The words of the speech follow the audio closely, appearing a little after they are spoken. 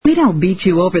don't beat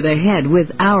you over the head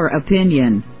with our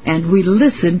opinion, and we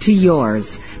listen to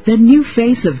yours. The new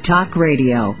face of talk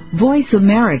radio, Voice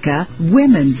America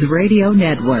Women's Radio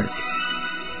Network.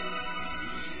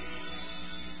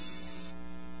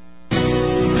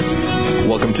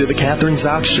 Welcome to the Kathryn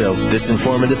Zox Show. This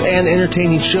informative and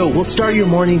entertaining show will start your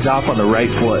mornings off on the right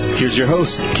foot. Here's your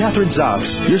host, Kathryn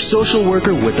Zox, your social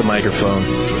worker with the microphone.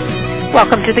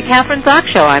 Welcome to the Kathryn Zox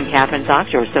Show. I'm Kathryn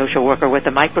Zox, your social worker with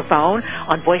the microphone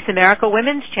on Voice America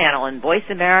Women's Channel and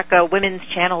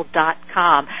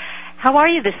VoiceAmericaWomen'sChannel.com. How are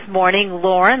you this morning,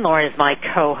 Lauren? Lauren is my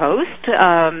co-host,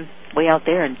 way out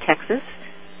there in Texas.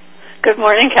 Good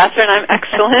morning, Kathryn. I'm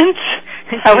excellent.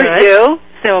 How are you?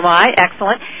 So am I.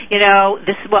 Excellent. You know,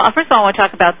 first of all, I want to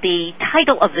talk about the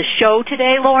title of the show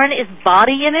today, Lauren, is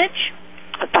Body Image.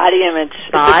 Body image.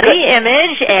 Body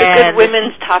image. It's a good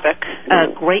women's topic. A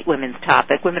great women's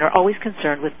topic. Women are always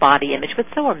concerned with body image, but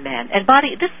so are men. And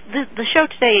the show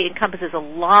today encompasses a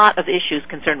lot of issues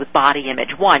concerned with body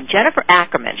image. One, Jennifer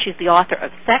Ackerman. She's the author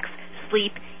of Sex,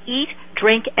 Sleep, Eat,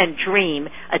 Drink, and Dream,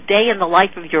 A Day in the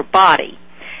Life of Your Body,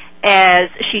 as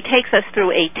she takes us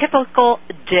through a typical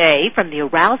day from the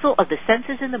arousal of the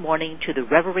senses in the morning to the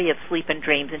reverie of sleep and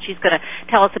dreams. And she's going to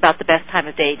tell us about the best time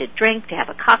of day to drink, to have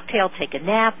a cocktail, take a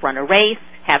nap, run a race,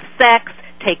 have sex,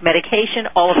 take medication,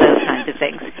 all of those kinds of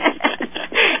things.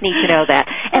 Need to know that.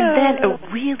 And then a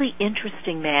really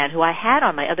interesting man who I had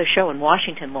on my other show in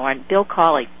Washington, Lauren, Bill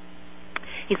Cawley.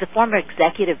 He's a former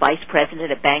executive vice president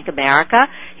at Bank America.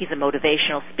 He's a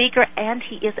motivational speaker, and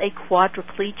he is a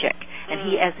quadriplegic. And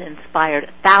he has inspired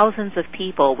thousands of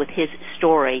people with his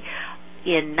story.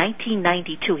 In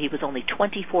 1992, he was only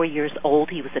 24 years old.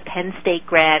 He was a Penn State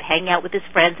grad, hanging out with his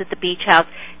friends at the beach house.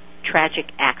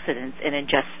 Tragic accidents, and in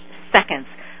just seconds,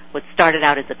 what started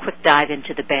out as a quick dive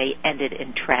into the bay ended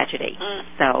in tragedy.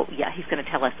 So, yeah, he's going to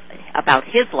tell us about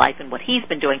his life and what he's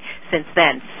been doing since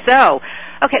then. So,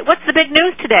 okay, what's the big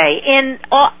news today? In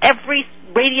every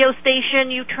radio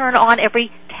station you turn on,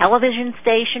 every television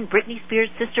station, Britney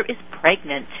Spears' sister is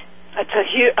pregnant. That's a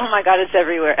huge, oh my God, it's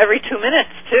everywhere. Every 2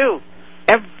 minutes, too.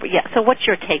 So what's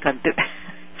your take on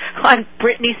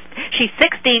Britney? She's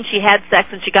 16, she had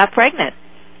sex, and she got pregnant.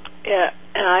 Yeah,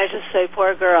 and I just say,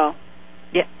 poor girl.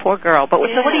 Yeah, poor girl. But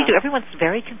so what do you do? Everyone's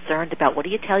very concerned about what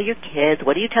do you tell your kids?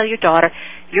 What do you tell your daughter?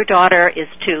 Your daughter is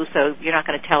 2, so you're not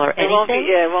going to tell her anything?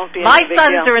 It won't be My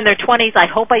sons are in their 20s. I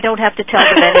hope I don't have to tell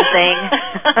them anything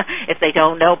if they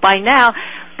don't know by now.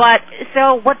 But,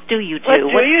 so what do you do?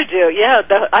 What do you do? Yeah,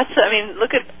 I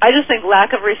just think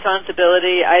lack of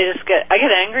responsibility, I get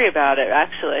angry about it,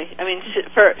 actually. I mean, she's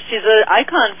an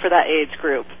icon for that age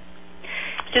group.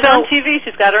 She's on TV.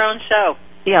 She's got her own show.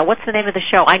 Yeah, what's the name of the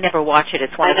show? I never watch it.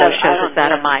 It's one of those shows that's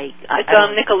out of my... It's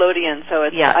on Nickelodeon, so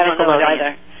it's, I don't know it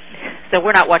either. So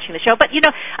we're not watching the show. But, you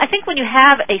know, I think when you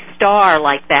have a star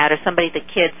like that, or somebody that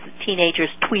kids, teenagers,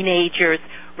 tweenagers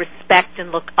respect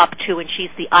and look up to, and she's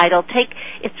the idol,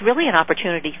 it's really an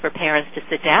opportunity for parents to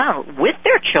sit down with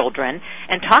their children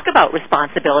and talk about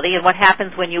responsibility and what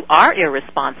happens when you are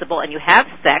irresponsible and you have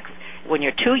sex when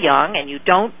you're too young and you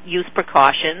don't use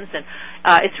precautions. And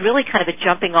it's really kind of a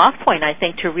jumping off point, I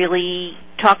think, to really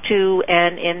talk to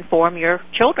and inform your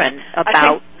children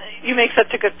about. You make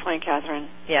such a good point, Kathryn.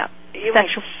 Yeah. You make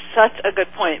such a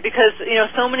good point because, you know,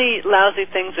 so many lousy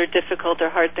things or difficult or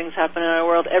hard things happen in our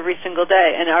world every single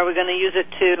day. And are we going to use it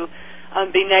to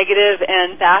be negative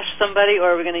and bash somebody,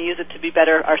 or are we going to use it to be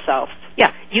better ourselves?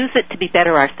 Yeah, use it to be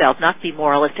better ourselves, not to be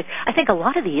moralistic. I think a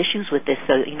lot of the issues with this,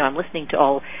 so, you know, I'm listening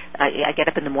to I get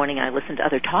up in the morning and I listen to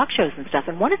other talk shows and stuff,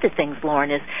 and one of the things,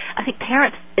 Lauren, is I think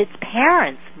it's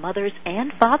parents, mothers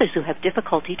and fathers who have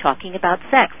difficulty talking about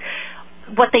sex.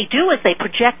 What they do is they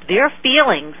project their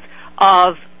feelings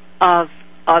of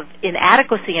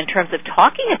inadequacy in terms of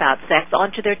talking about sex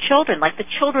onto their children. Like the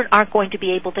children aren't going to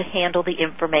be able to handle the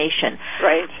information.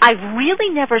 Right. I've really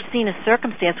never seen a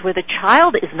circumstance where the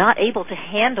child is not able to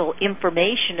handle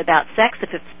information about sex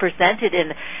if it's presented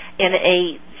in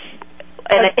a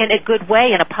good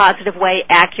way, in a positive way,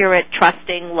 accurate,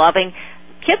 trusting, loving.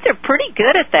 Kids are pretty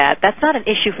good at that. That's not an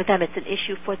issue for them. It's an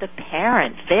issue for the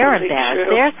parents. They're embarrassed.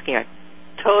 They're scared.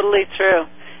 Totally true.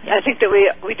 I think that we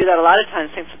do that a lot of times,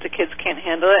 think that the kids can't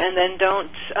handle it, and then don't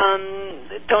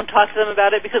talk to them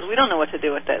about it because we don't know what to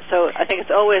do with it. So I think it's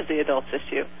always the adult's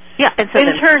issue. Yeah, and so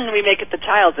in turn, we make it the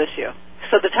child's issue.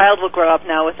 So the child will grow up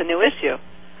now with a new issue.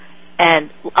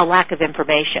 And a lack of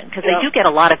information, because they do get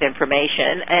a lot of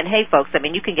information. And, hey, folks, I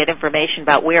mean, you can get information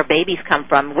about where babies come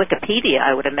from, Wikipedia,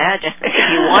 I would imagine, if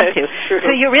you want to. So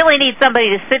you really need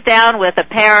somebody to sit down with, a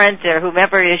parent or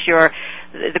whomever is your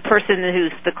the person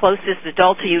who's the closest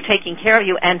adult to you taking care of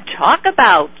you, and talk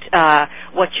about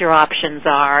what your options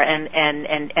are,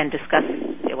 and discuss,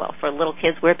 well, for little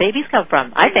kids, where babies come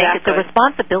from. I think it's a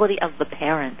responsibility of the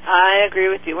parents. I agree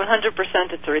with you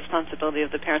 100%. It's a responsibility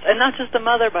of the parents, and not just the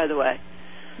mother, by the way.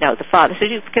 No, the father. So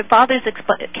can fathers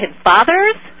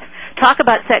talk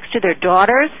about sex to their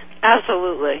daughters?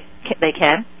 Absolutely. They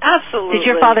can? Absolutely. Did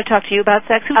your father talk to you about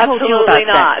sex? Who told you about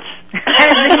not.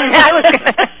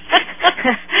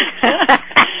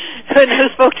 Who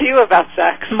spoke to you about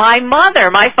sex? My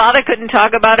mother. My father couldn't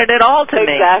talk about it at all to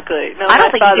me. Exactly. No, I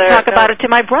don't think he could talk about it to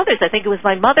my brothers. I think it was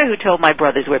my mother who told my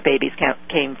brothers where babies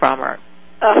came from.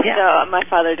 No, my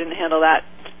father didn't handle that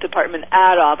department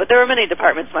at all. But there were many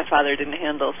departments my father didn't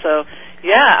handle. So,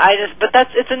 yeah, but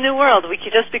it's a new world.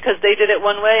 Just because they did it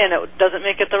one way and it doesn't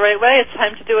make it the right way, it's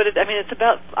time to do it.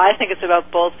 I think it's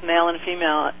about both male and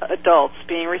female adults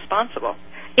being responsible.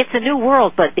 It's a new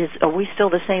world, but are we still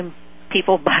the same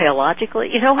people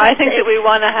biologically? I think that we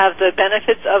want to have the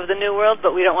benefits of the new world,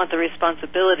 but we don't want the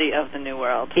responsibility of the new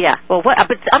world. Yeah. Well, but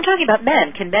I'm talking about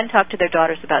men. Can men talk to their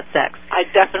daughters about sex? I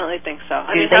definitely think so.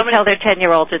 Do they tell their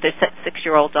 10-year-olds or their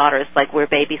 6-year-old daughters, like, where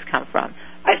babies come from?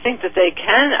 I think that they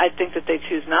can. I think that they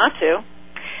choose not to.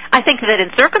 I think that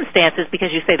in circumstances,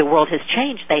 because you say the world has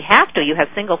changed, they have to. You have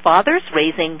single fathers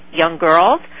raising young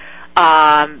girls,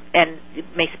 and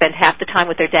may spend half the time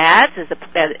with their dads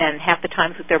and half the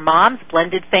time with their moms,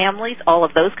 blended families, all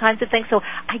of those kinds of things. So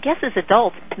I guess as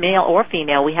adults, male or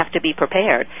female, we have to be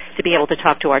prepared to be able to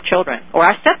talk to our children or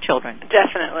our stepchildren.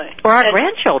 Definitely. Or our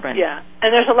grandchildren. Yeah. And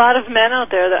there's a lot of men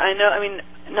out there that I know,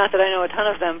 not that I know a ton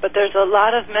of them, but there's a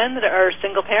lot of men that are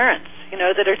single parents,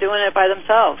 that are doing it by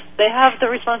themselves. They have the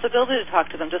responsibility to talk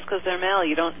to them just because they're male.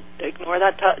 You don't ignore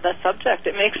that subject.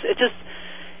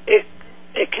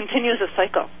 It continues a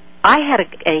cycle. I had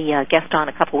a guest on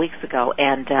a couple weeks ago,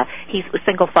 and he's a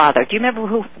single father. Do you remember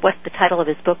what the title of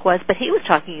his book was? But he was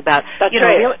talking about... That's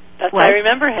right. I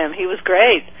remember him. He was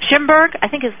great. Schimberg, I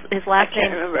think his last name. I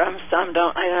can't remember. I'm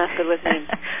not good with names.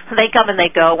 They come and they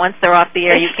go. Once they're off the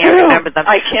air, you can't remember them.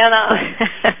 I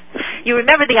cannot. You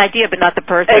remember the idea, but not the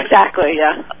person. Exactly,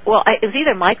 yeah. Well, it was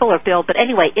either Michael or Bill, but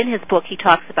anyway, in his book, he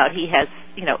talks about he's a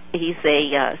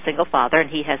single father, and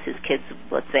he has his kids,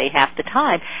 let's say, half the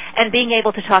time, and being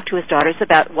able to talk to his daughters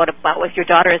about what if your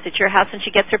daughter is at your house and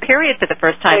she gets her period for the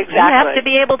first time. Exactly. You have to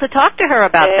be able to talk to her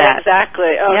about that.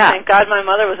 Exactly. Oh, yeah. Thank God my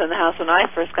mother was in the house when I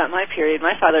first got my period.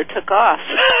 My father took off.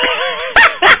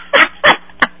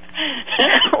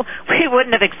 We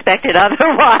wouldn't have expected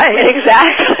otherwise.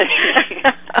 Exactly.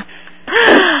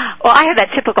 Well, I had that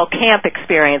typical camp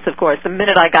experience, of course. The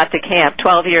minute I got to camp,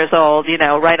 12 years old,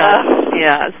 right on.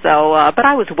 Yeah. So, but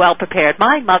I was well prepared.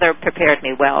 My mother prepared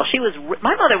me well.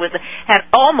 My mother had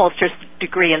almost her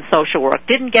degree in social work.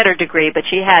 Didn't get her degree, but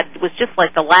was just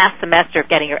like the last semester of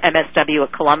getting her MSW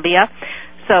at Columbia.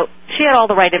 So she had all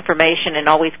the right information and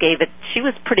always gave it. She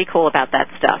was pretty cool about that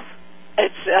stuff.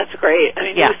 That's great.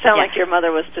 You sound like your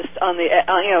mother was just on the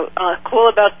cool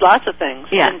about lots of things.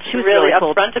 Yeah, and she was really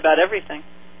cool. upfront about everything.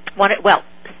 Well,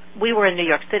 we were in New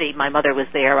York City. My mother was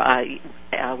there.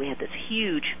 We had this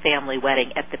huge family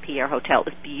wedding at the Pierre Hotel. It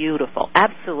was beautiful.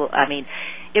 Absolutely.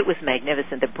 It was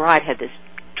magnificent. The bride had this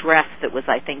dress that was,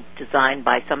 I think, designed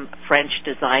by some French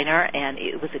designer, and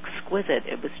it was exquisite.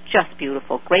 It was just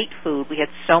beautiful. Great food. We had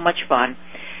so much fun.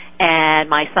 And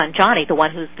my son Johnny, the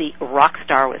one who's the rock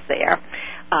star, was there.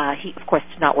 He, of course,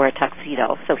 did not wear a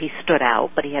tuxedo, so he stood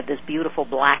out, but he had this beautiful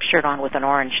black shirt on with an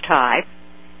orange tie,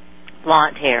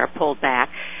 blonde hair pulled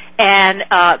back, and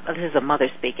this is a mother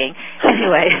speaking.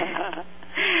 Anyway,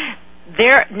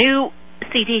 their new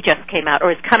CD just came out,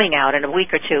 or is coming out in a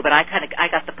week or two, but I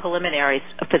got the preliminaries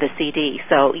for the CD,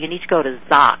 so you need to go to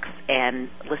Zox and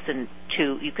listen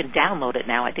to, you can download it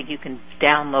now. I think you can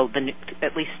download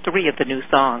at least 3 of the new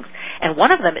songs, and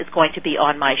one of them is going to be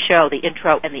on my show, the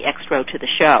intro and the extra to the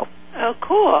show. Oh,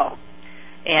 cool.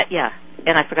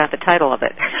 And I forgot the title of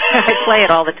it. I play it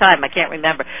all the time. I can't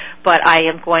remember. But I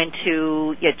am going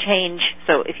to change.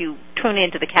 So if you tune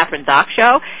into the Kathryn Zox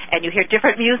show and you hear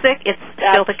different music, it's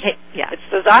still the case. Yeah. It's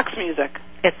the Zox music.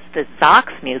 It's the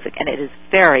Zox music, and it is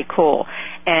very cool.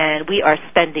 And we are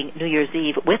spending New Year's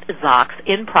Eve with Zox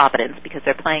in Providence because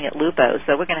they're playing at Lupo's.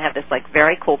 So we're going to have this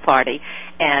very cool party,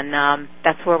 and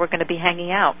that's where we're going to be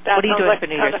hanging out. What are you doing for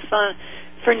New Year's? That sounds like kind of fun.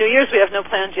 For New Year's, we have no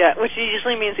plans yet, which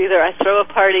usually means either I throw a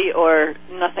party or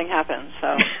nothing happens.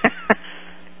 So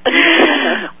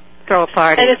throw a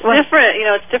party, and it's different.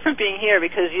 It's different being here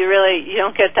because you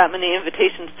don't get that many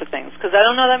invitations to things because I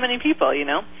don't know that many people.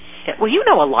 Yeah, well, you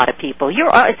know a lot of people.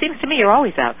 It seems to me you're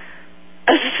always out.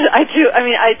 I do.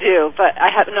 I do, but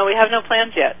we have no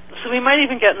plans yet. So we might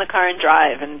even get in the car and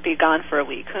drive and be gone for a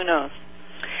week. Who knows?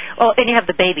 Well, and you have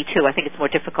the baby, too. I think it's more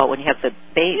difficult when you have the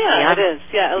baby. Yeah, it is.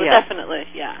 Yeah, definitely,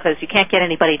 yeah. Because you can't get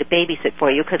anybody to babysit for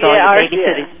you because all your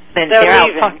babysitters, then they're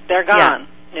leaving. Out. They're gone.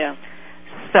 Yeah.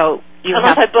 So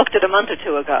unless I booked it a month or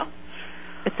two ago.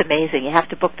 It's amazing. You have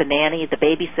to book the nanny, the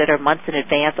babysitter months in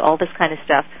advance, all this kind of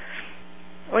stuff.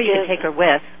 Or you can take her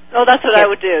with. Oh, that's what I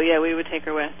would do. Yeah, we would take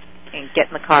her with. And get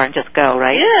in the car and just go,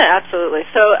 right? Yeah, absolutely.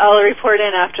 So I'll report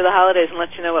in after the holidays and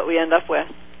let you know what we end up with.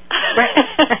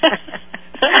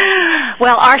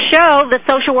 Well, our show, The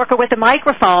Social Worker with a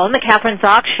Microphone, the Kathryn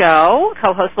Zox Show,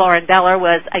 co-host Lauren Beller,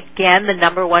 was again the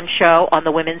 #1 show on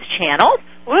the Women's Channel.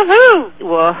 Woohoo!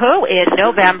 Woohoo! In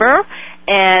November.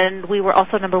 And we were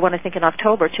also #1, I think, in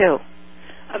October, too.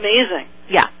 Amazing.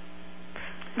 Yeah.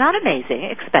 Not amazing,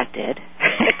 expected.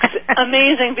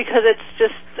 Amazing because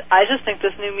I just think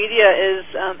this new media is,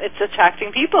 it's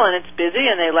attracting people and it's busy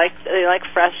and they like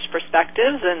fresh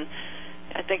perspectives and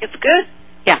I think it's good.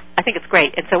 Yeah, I think it's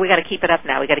great. And so we got to keep it up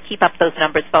now. We got to keep up those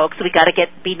numbers, folks. We got to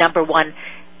be #1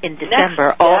 in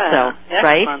December also, next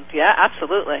right? Month. Yeah,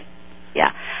 absolutely.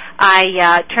 Yeah.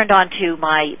 I turned on to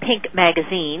my Pink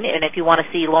magazine, and if you want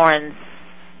to see Lauren's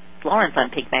on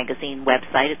Pink magazine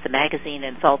website, it's a magazine,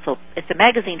 and it's a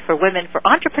magazine for women, for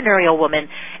entrepreneurial women.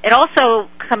 It also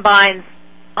combines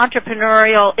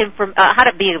entrepreneurial how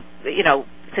to be,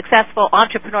 successful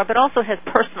entrepreneur, but also has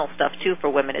personal stuff too for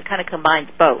women. It kind of combines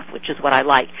both, which is what I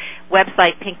like.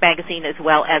 Website Pink Magazine as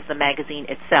well as the magazine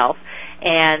itself,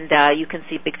 and you can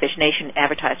see Big Fish Nation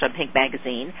advertised on Pink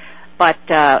Magazine. But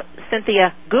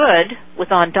Cynthia Good was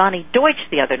on Donnie Deutsch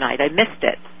the other night. I missed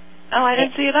it. Oh, I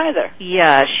didn't see it either.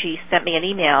 Yeah, she sent me an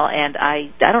email, and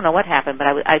I don't know what happened, but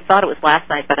I thought it was last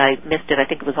night, but I missed it. I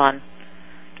think it was on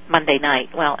Monday night.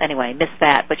 Well, anyway, missed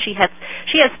that. But she has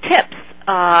tips,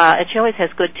 and she always has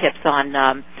good tips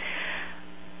on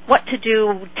what to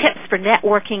do, tips for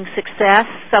networking success.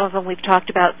 Some of them we've talked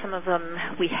about, some of them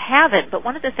we haven't. But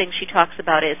one of the things she talks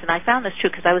about is, and I found this true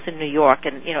because I was in New York,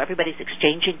 and everybody's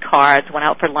exchanging cards, went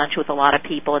out for lunch with a lot of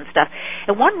people and stuff.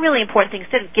 And one really important thing,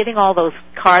 instead of giving all those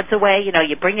cards away,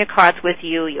 you bring your cards with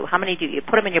you. How many do you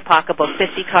put them in your pocketbook?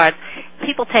 50 cards.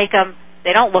 People take them.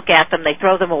 They don't look at them. They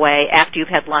throw them away after you've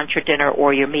had lunch or dinner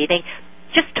or your meeting.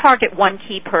 Just target one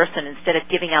key person instead of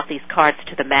giving out these cards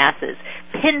to the masses.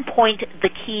 Pinpoint the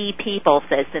key people,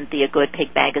 says Cynthia Good,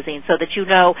 Pink Magazine, so that you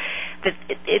know that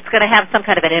it's going to have some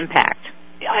kind of an impact.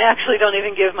 I actually don't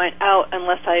even give mine out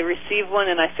unless I receive one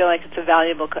and I feel like it's a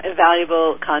valuable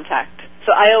contact.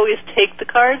 So I always take the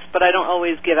cards, but I don't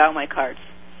always give out my cards.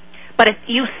 But if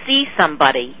you see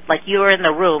somebody, like you're in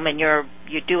the room and you're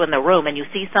doing the room, and you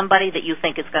see somebody that you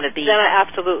think is going to be, then I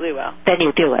absolutely will. Then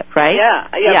you do it, right? Yeah.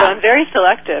 But I'm very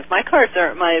selective. My cards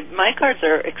are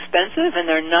expensive and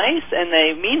they're nice and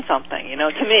they mean something,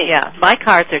 to me. Yeah, my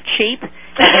cards are cheap.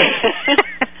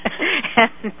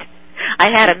 And I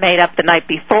had them made up the night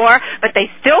before, but they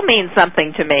still mean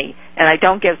something to me, and I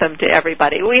don't give them to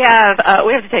everybody. We have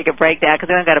to take a break now because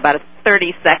we've only got about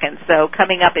 30 seconds. So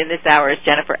coming up in this hour is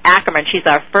Jennifer Ackerman. She's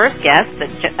our first guest.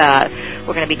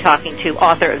 We're going to be talking to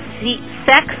author of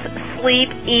Sex, Sleep,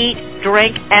 Eat,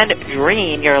 Drink, and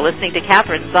Dream. You're listening to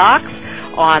Kathryn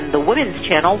Zox on the Women's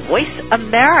Channel, Voice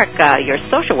America, your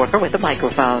social worker with a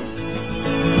microphone.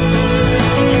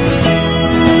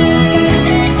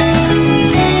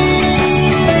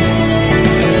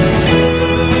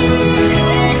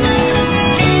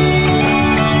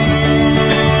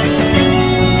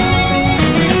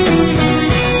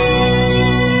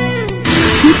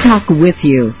 Talk with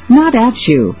you, not at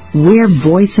you. We're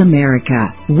Voice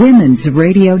America, Women's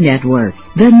Radio Network,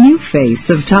 the new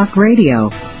face of talk radio.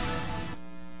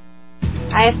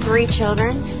 I have 3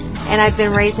 children, and I've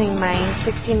been raising my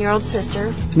 16-year-old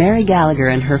sister. Mary Gallagher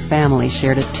and her family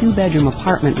shared a 2-bedroom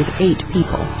apartment with 8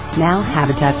 people. Now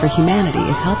Habitat for Humanity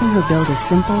is helping her build a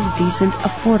simple, decent,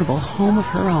 affordable home of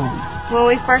her own. When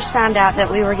we first found out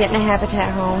that we were getting a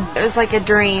Habitat home, it was like a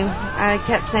dream. I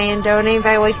kept saying, don't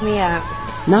anybody wake me up.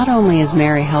 Not only is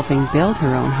Mary helping build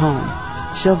her own home,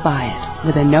 she'll buy it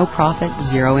with a no-profit,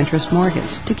 zero-interest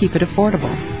mortgage to keep it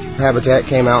affordable. Habitat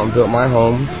came out and built my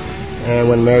home, and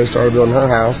when Mary started building her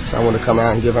house, I wanted to come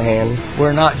out and give a hand.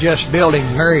 We're not just building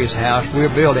Mary's house, we're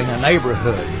building a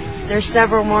neighborhood. There's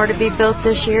several more to be built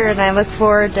this year, and I look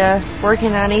forward to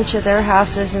working on each of their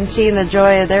houses and seeing the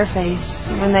joy of their face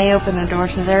when they open the door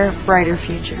to their brighter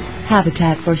future.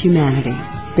 Habitat for Humanity.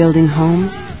 Building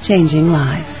homes, changing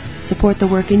lives. Support the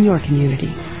work in your community.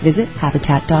 Visit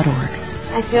Habitat.org.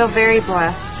 I feel very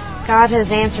blessed. God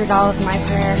has answered all of my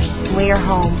prayers. We are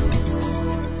home.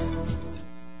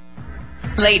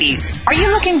 Ladies, are you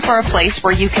looking for a place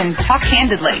where you can talk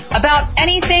candidly about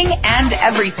anything and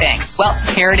everything? Well,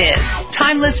 here it is.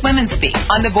 Timeless Women Speak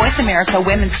on the Voice America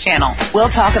Women's Channel. We'll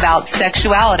talk about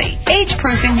sexuality,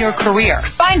 age-proofing your career,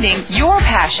 finding your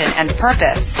passion and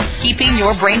purpose, keeping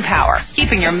your brain power,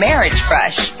 keeping your marriage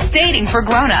fresh, dating for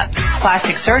grown-ups,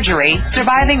 plastic surgery,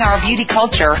 surviving our beauty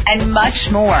culture, and much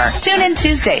more. Tune in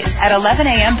Tuesdays at 11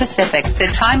 a.m. Pacific to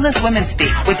Timeless Women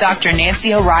Speak with Dr.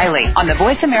 Nancy O'Reilly on the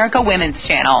Voice America Women's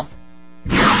Channel.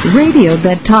 Radio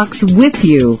that talks with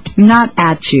you, not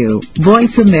at you.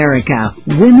 Voice America,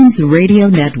 Women's Radio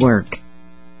Network.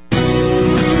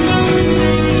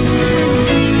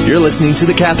 You're listening to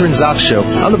The Kathryn Zox Show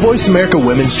on the Voice America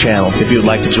Women's Channel. If you would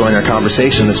like to join our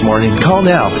conversation this morning, call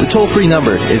now. The toll-free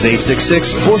number is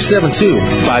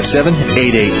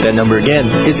 866-472-5788. That number again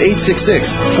is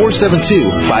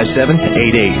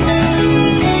 866-472-5788.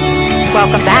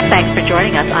 Welcome back. Thanks for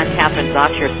joining us. I'm Kathryn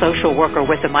Zox, your social worker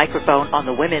with a microphone on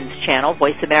the Women's Channel,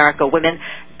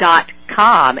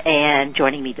 VoiceAmericaWomen.com. And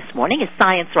joining me this morning is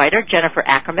science writer Jennifer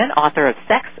Ackerman, author of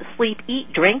Sex, Sleep,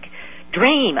 Eat, Drink,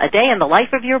 Dream, A Day in the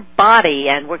Life of Your Body.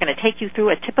 And we're going to take you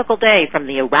through a typical day from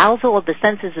the arousal of the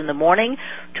senses in the morning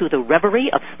to the reverie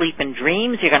of sleep and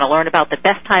dreams. You're going to learn about the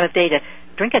best time of day to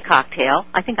drink a cocktail.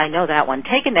 I think I know that one.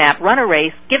 Take a nap, run a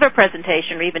race, give a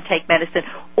presentation, or even take medicine.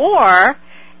 Or,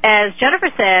 as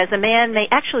Jennifer says, a man may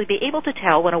actually be able to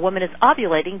tell when a woman is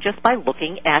ovulating just by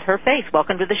looking at her face.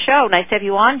 Welcome to the show. Nice to have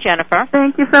you on, Jennifer.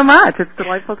 Thank you so much. It's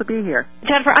delightful to be here.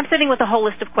 Jennifer, I'm sitting with a whole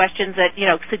list of questions that,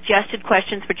 suggested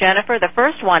questions for Jennifer. The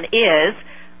first one is,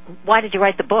 why did you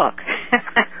write the book?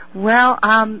 Well,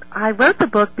 I wrote the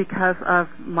book because of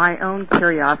my own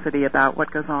curiosity about what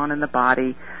goes on in the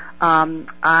body.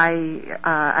 I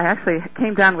actually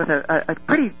came down with a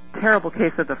pretty terrible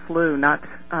case of the flu not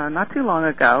too long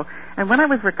ago, and when I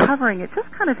was recovering, it just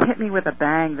kind of hit me with a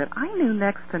bang that I knew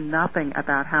next to nothing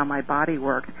about how my body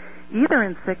worked, either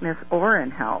in sickness or in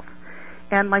health.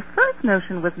 And my first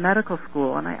notion was medical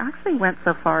school, and I actually went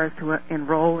so far as to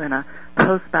enroll in a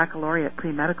post-baccalaureate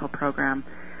pre-medical program.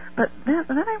 But then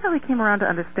I really came around to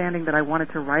understanding that I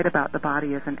wanted to write about the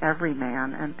body as an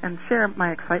everyman and share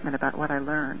my excitement about what I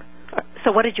learned.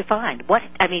 So what did you find? You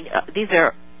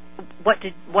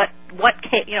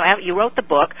wrote the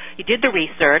book, you did the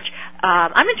research.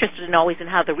 I'm interested in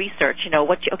how the research, you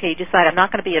decide I'm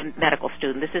not going to be a medical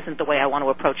student. This isn't the way I want to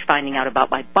approach finding out about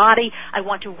my body. I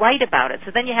want to write about it.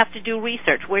 So then you have to do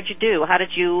research. Where'd you do?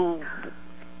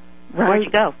 Where'd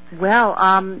you go? Well,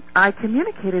 I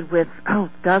communicated with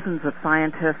dozens of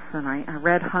scientists, and I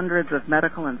read hundreds of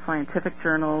medical and scientific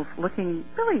journals looking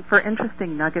really for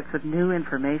interesting nuggets of new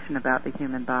information about the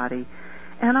human body.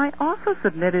 And I also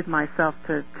submitted myself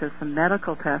to some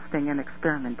medical testing and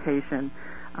experimentation.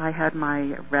 I had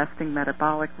my resting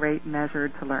metabolic rate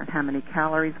measured to learn how many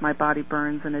calories my body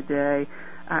burns in a day.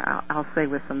 I'll say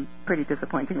with some pretty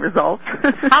disappointing results.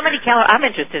 How many calories? I'm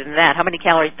interested in that. How many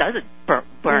calories does it burn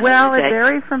Well, in a day? It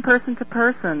varies from person to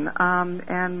person,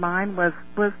 and mine was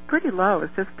pretty low.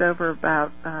 It's just over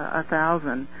about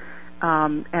 1,000.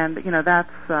 And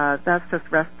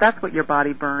that's what your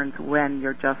body burns when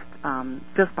you're just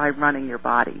by running your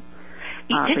body.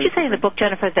 Did you say in the book,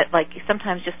 Jennifer, that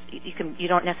sometimes you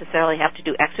don't necessarily have to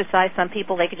do exercise? Some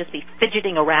people, they could just be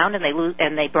fidgeting around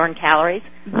and they burn calories?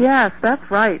 Yes, that's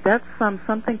right. That's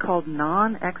something called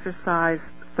non-exercise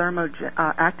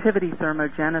activity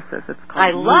thermogenesis. It's called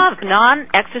I love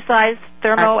non-exercise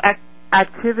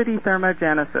activity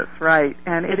thermogenesis, right?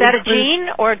 And is that a gene,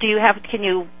 or can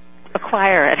you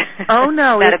acquire it? Oh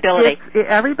no, that ability.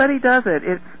 Everybody does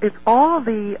it. It's all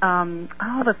the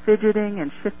fidgeting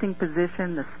and shifting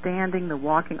position, the standing, the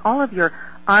walking, all of your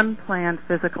unplanned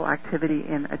physical activity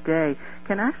in a day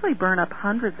can actually burn up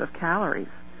hundreds of calories.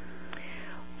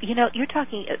 You're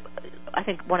talking. I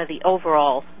think one of the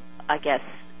overall,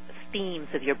 themes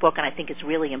of your book, and I think it's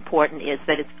really important, is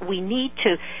that it's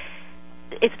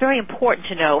very important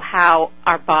to know how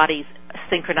our bodies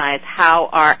synchronize, how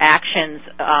our actions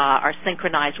are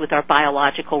synchronized with our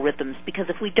biological rhythms, because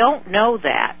if we don't know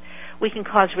that, we can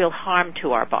cause real harm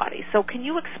to our bodies. So can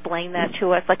you explain that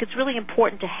to us? It's really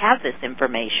important to have this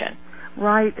information.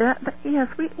 Right. Yes,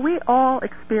 we all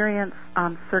experience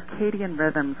circadian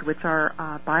rhythms, which are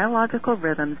biological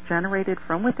rhythms generated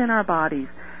from within our bodies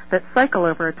that cycle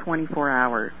over 24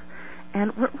 hours.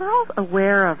 And we're all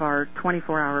aware of our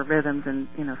 24-hour rhythms and,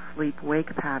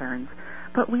 sleep-wake patterns.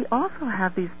 But we also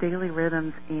have these daily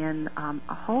rhythms in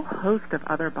a whole host of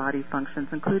other body functions,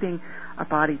 including our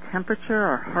body temperature,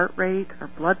 our heart rate, our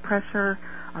blood pressure,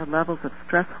 our levels of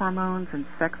stress hormones and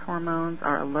sex hormones,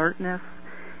 our alertness.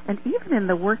 and even in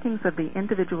the workings of the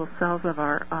individual cells of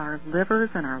our livers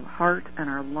and our heart and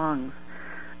our lungs.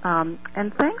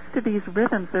 And thanks to these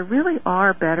rhythms, there really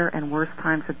are better and worse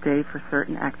times of day for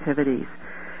certain activities.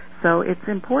 So it's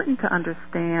important to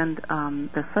understand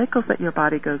the cycles that your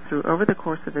body goes through over the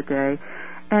course of a day,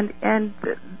 and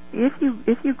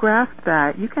if you grasp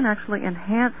that, you can actually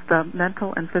enhance the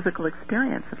mental and physical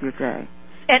experience of your day.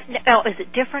 And now, is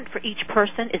it different for each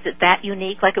person? Is it that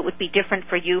unique? Like it would be different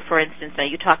for you, for instance. Now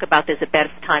you talk about there's a better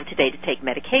time today to take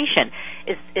medication.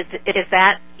 Is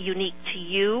that unique to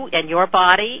you and your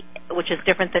body, which is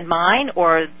different than mine,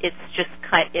 or it's just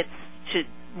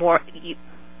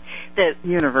the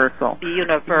universal? The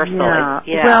universal.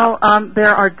 Yeah. Well,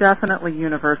 there are definitely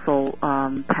universal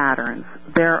patterns.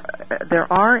 There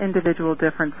are individual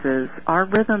differences. Our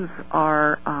rhythms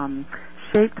are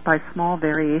shaped by small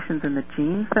variations in the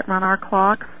genes that run our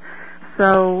clocks.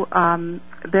 So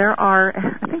there are,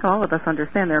 I think all of us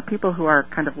understand, there are people who are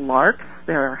kind of larks.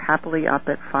 They're happily up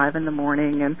at 5 in the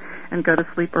morning and go to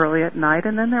sleep early at night.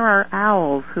 And then there are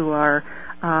owls who are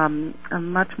on a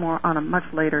much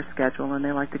later schedule, and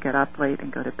they like to get up late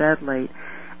and go to bed late.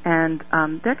 And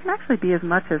there can actually be as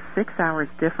much as 6 hours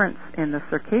difference in the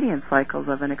circadian cycles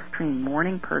of an extreme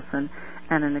morning person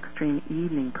and an extreme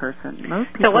evening person.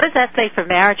 So what does that say for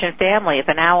marriage and family? If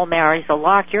an owl marries a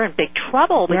lark, you're in big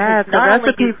trouble. Yeah, it's a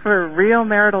recipe for real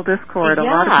marital discord. Yeah, a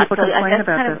lot of people complain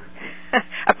about this.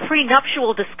 A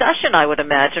prenuptial discussion, I would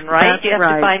imagine, right? That's you have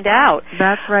right. to find out.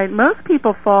 That's right. Most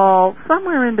people fall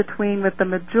somewhere in between, with the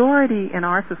majority in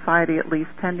our society at least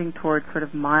tending towards sort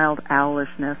of mild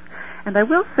owlishness. And I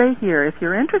will say here, if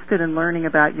you're interested in learning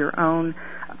about your own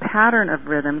pattern of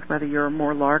rhythms, whether you're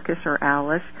more larkish or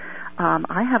owlish,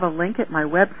 I have a link at my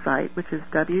website, which is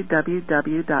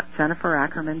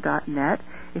www.jenniferackerman.net.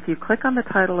 If you click on the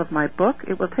title of my book,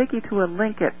 it will take you to a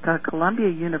link at Columbia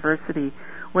University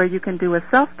where you can do a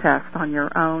self-test on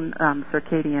your own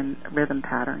circadian rhythm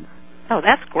patterns. Oh,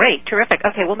 that's great. Terrific.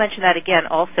 Okay, we'll mention that again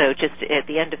also just at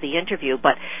the end of the interview.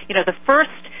 But, the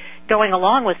first, going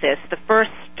along with this, the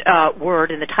first word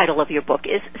in the title of your book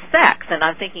is sex. And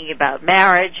I'm thinking about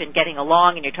marriage and getting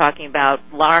along, and you're talking about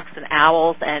larks and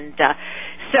owls. And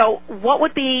so what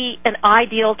would be an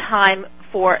ideal time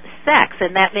for sex?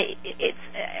 And that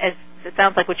it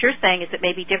sounds like what you're saying is it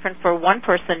may be different for one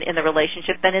person in the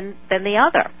relationship than the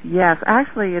other. Yes,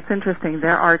 actually, it's interesting.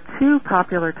 There are 2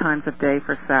 popular times of day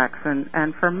for sex,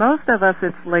 and for most of us,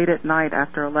 it's late at night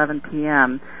after 11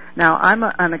 p.m. Now, I'm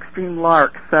an extreme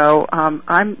lark, so I'm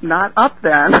not up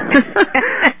then.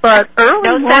 But early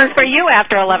no sex for you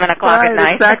after 11 o'clock at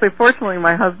night. Exactly. Fortunately,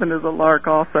 my husband is a lark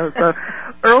also. So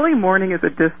early morning is a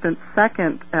distant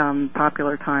second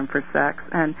popular time for sex.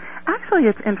 And actually,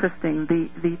 it's interesting. The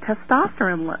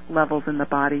testosterone levels in the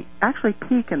body actually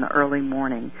peak in the early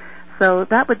morning. So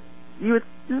you would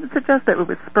suggest that it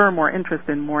would spur more interest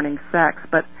in morning sex,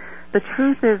 but the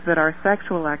truth is that our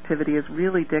sexual activity is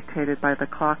really dictated by the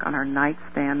clock on our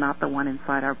nightstand, not the one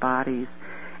inside our bodies.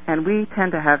 And we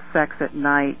tend to have sex at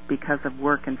night because of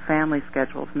work and family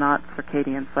schedules, not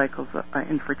circadian cycles,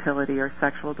 infertility, or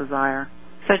sexual desire.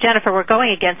 So, Jennifer, we're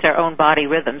going against our own body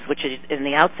rhythms, which is, in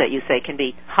the outset you say can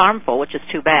be harmful, which is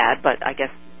too bad, but I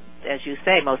guess, as you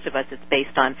say, most of us it's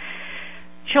based on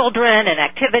children and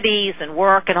activities and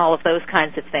work and all of those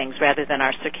kinds of things rather than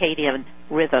our circadian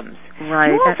rhythms.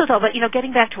 Right. You also talk about,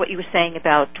 getting back to what you were saying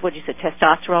about what you said,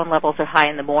 testosterone levels are high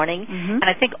in the morning. Mm-hmm. And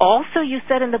I think also you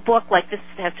said in the book, like this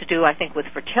has to do, I think, with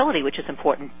fertility, which is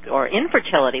important, or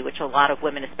infertility, which a lot of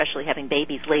women, especially having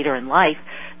babies later in life,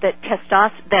 that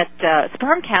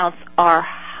sperm counts are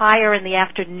higher in the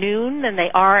afternoon than they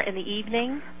are in the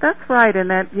evening. That's right, and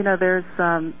that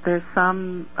there's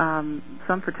some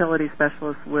fertility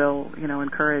specialists will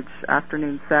encourage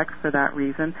afternoon sex for that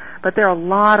reason, but there are a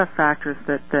lot of factors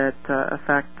that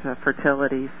affect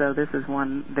fertility. So this is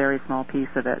one very small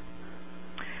piece of it.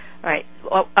 All right.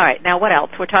 Well, all right. Now, what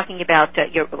else? We're talking about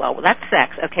that's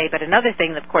sex, okay. But another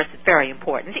thing, of course, that's very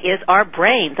important is our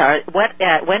brains.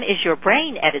 When is your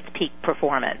brain at its peak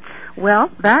performance? Well,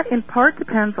 that in part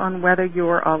depends on whether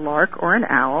you're a lark or an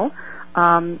owl.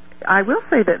 I will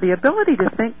say that the ability to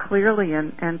think clearly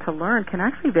and to learn can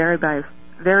actually vary by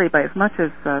as much as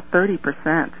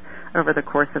 30% over the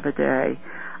course of a day.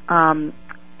 And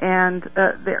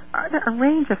there are a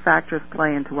range of factors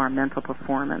play into our mental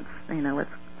performance.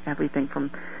 It's everything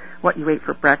from what you ate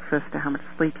for breakfast to how much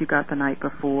sleep you got the night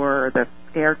before, or the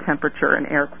air temperature and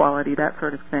air quality, that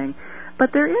sort of thing.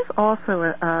 But there is also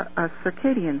a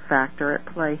circadian factor at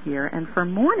play here, and for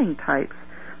morning types,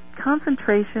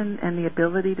 concentration and the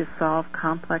ability to solve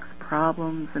complex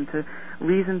problems and to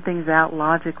reason things out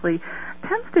logically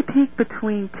tends to peak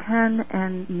between 10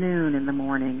 and noon in the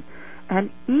morning. And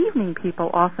evening people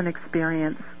often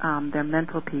experience their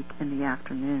mental peak in the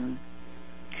afternoon.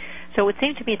 So it would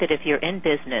seem to me that if you're in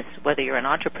business, whether you're an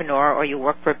entrepreneur or you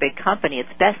work for a big company,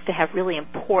 it's best to have really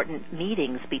important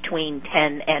meetings between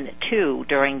 10 and 2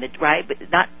 during the, right? But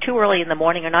not too early in the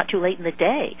morning or not too late in the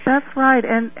day. That's right.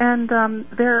 And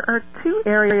there are two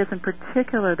areas in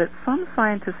particular that some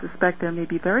scientists suspect there may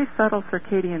be very subtle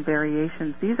circadian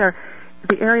variations. These are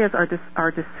the areas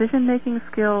are decision-making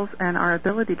skills and our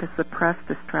ability to suppress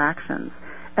distractions.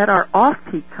 At our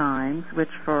off-peak times,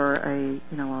 which for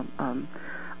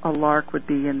a lark would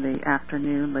be in the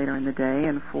afternoon, later in the day,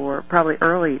 and for probably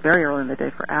very early in the day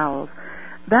for owls,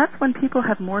 that's when people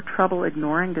have more trouble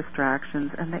ignoring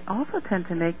distractions, and they also tend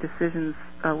to make decisions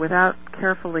without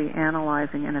carefully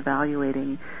analyzing and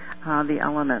evaluating the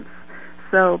elements.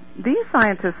 So these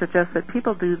scientists suggest that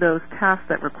people do those tasks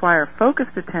that require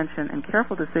focused attention and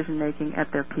careful decision-making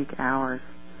at their peak hours.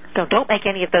 So don't make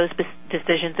any of those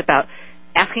decisions about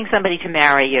asking somebody to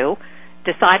marry you,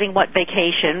 deciding what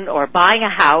vacation or buying a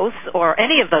house or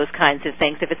any of those kinds of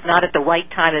things if it's not at the right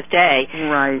time of day.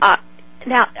 Right.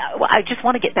 Now, I just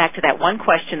want to get back to that one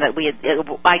question that we had,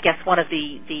 I guess one of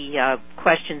the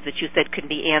questions that you said couldn't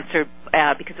be answered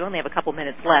because we only have a couple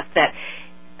minutes left, that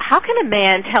how can a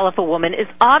man tell if a woman is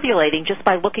ovulating just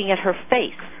by looking at her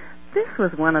face? This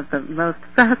was one of the most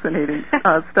fascinating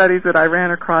studies that I ran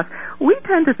across. We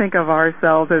tend to think of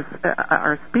ourselves as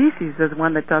our species as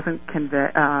one that doesn't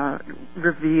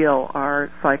reveal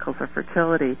our cycles of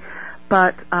fertility,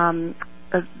 but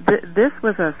this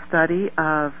was a study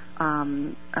of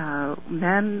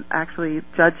men actually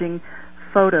judging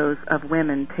photos of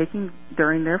women taken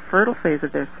during their fertile phase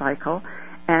of their cycle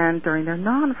and during their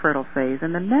non-fertile phase,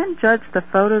 and the men judged the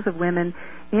photos of women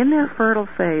in their fertile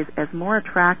phase as more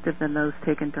attractive than those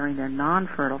taken during their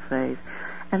non-fertile phase.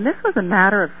 And this was a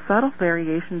matter of subtle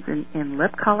variations in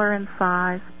lip color and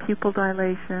size, pupil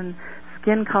dilation,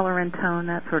 skin color and tone,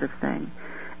 that sort of thing.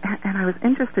 And I was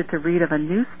interested to read of a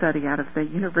new study out of the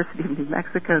University of New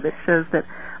Mexico that shows that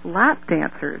lap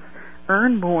dancers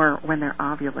earn more when they're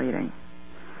ovulating.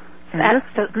 And this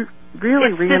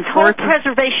really reinforces this whole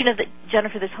preservation of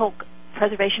this whole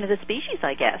preservation of the species,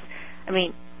 I guess. I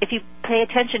mean, if you pay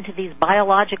attention to these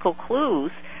biological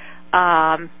clues,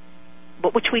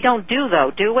 which we don't do,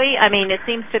 though, do we? I mean, it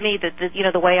seems to me that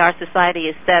the way our society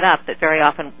is set up, that very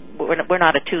often we're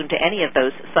not attuned to any of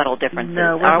those subtle differences.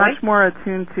 No, we're much more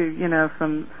attuned to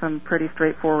some pretty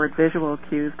straightforward visual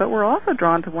cues, but we're also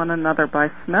drawn to one another by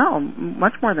smell,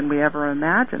 much more than we ever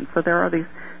imagined. So there are these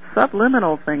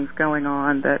subliminal things going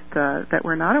on that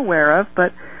we're not aware of,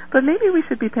 but maybe we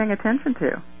should be paying attention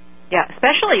to. Yeah,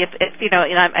 especially if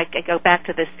I go back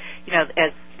to this,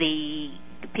 as the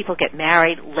people get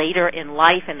married later in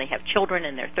life and they have children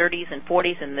in their 30s and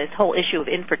 40s, and this whole issue of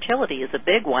infertility is a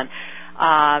big one,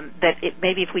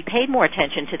 maybe if we paid more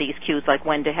attention to these cues, like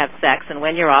when to have sex and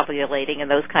when you're ovulating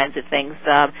and those kinds of things,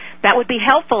 that would be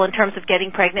helpful in terms of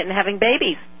getting pregnant and having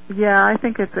babies. Yeah, I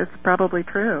think it's probably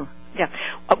true. Yeah.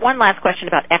 One last question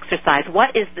about exercise.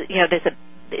 What is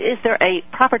is there a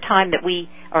proper time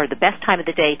or the best time of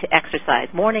the day to exercise?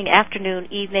 Morning,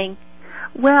 afternoon, evening?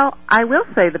 Well, I will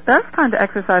say the best time to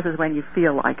exercise is when you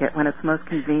feel like it, when it's most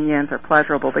convenient or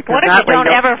pleasurable. Because what if you don't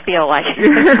ever feel like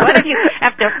it? What if you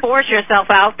have to force yourself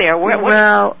out there?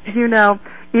 Well,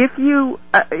 if you,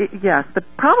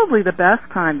 probably the best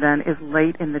time then is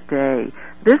late in the day.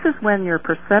 This is when your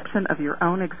perception of your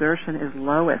own exertion is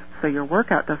lowest, so your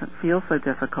workout doesn't feel so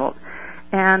difficult.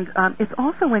 And it's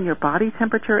also when your body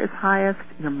temperature is highest,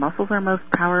 your muscles are most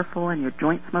powerful, and your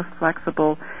joints most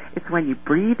flexible. It's when you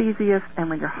breathe easiest and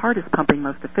when your heart is pumping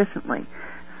most efficiently.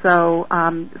 So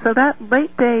that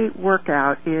late day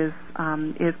workout is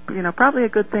probably a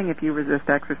good thing if you resist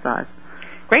exercise.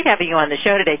 Great having you on the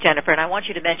show today, Jennifer, and I want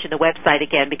you to mention the website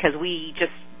again because we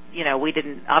just we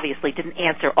didn't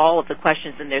answer all of the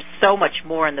questions, and there's so much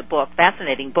more in the book.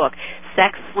 Fascinating book.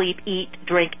 Sex, Sleep, Eat,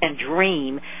 Drink, and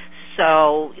Dream.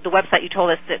 So the website you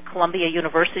told us at Columbia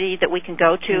University that we can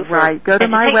go to. Right. Go to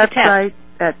my website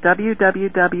at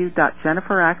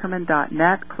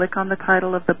www.jenniferackerman.net. Click on the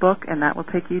title of the book, and that will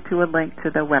take you to a link to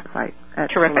the website.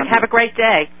 Terrific. Columbia. Have a great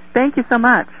day. Thank you so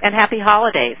much. And happy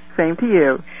holidays. Same to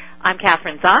you. I'm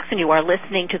Kathryn Zox, and you are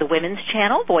listening to the Women's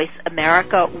Channel, Voice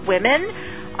America Women.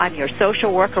 I'm your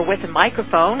social worker with a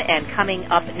microphone, and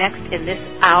coming up next in this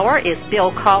hour is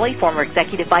Bill Cawley, former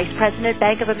Executive Vice President,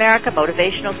 Bank of America,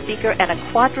 motivational speaker, and a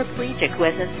quadriplegic who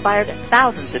has inspired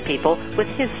thousands of people with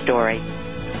his story.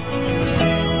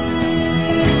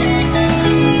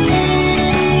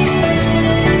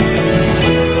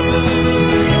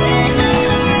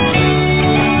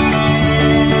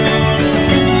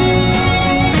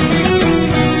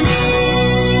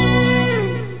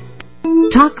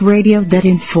 Talk radio that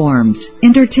informs,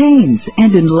 entertains,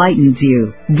 and enlightens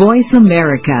you. Voice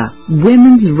America,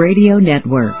 Women's Radio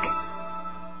Network.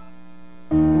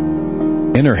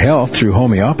 Inner Health Through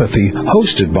Homeopathy,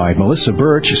 hosted by Melissa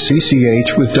Birch,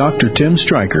 CCH, with Dr. Tim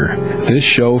Stryker. This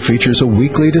show features a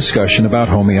weekly discussion about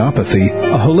homeopathy,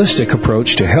 a holistic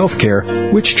approach to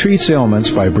healthcare which treats ailments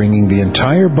by bringing the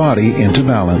entire body into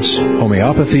balance.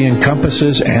 Homeopathy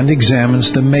encompasses and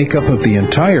examines the makeup of the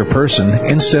entire person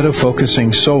instead of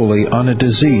focusing solely on a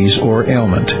disease or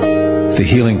ailment. The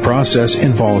healing process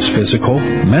involves physical,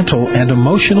 mental, and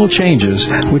emotional changes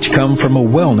which come from a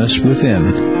wellness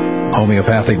within.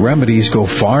 Homeopathic remedies go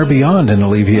far beyond an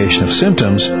alleviation of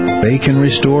symptoms. They can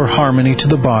restore harmony to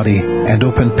the body and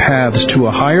open paths to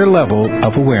a higher level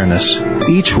of awareness.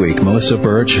 Each week, Melissa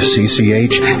Birch,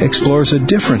 CCH, explores a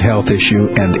different health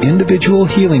issue and individual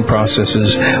healing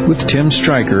processes with Tim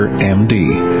Stryker,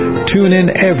 MD. Tune in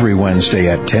every Wednesday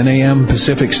at 10 a.m.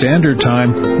 Pacific Standard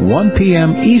Time, 1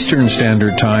 p.m. Eastern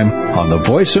Standard Time on the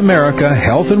Voice America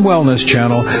Health and Wellness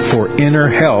Channel for Inner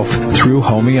Health Through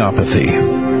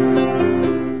Homeopathy.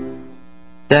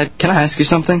 Dad, can I ask you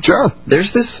something? Sure.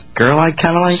 There's this girl I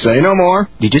kind of like. Say no more.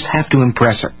 You just have to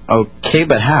impress her. Okay,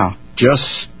 but how?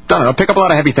 Just, I don't know, pick up a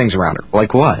lot of heavy things around her.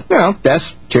 Like what? You know,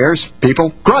 desks, chairs,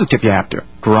 people. Grunt if you have to.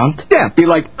 Grunt? Yeah, be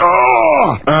like,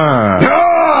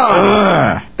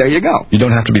 There you go. You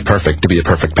don't have to be perfect to be a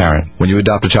perfect parent. When you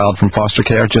adopt a child from foster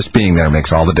care, just being there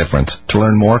makes all the difference. To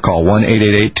learn more, call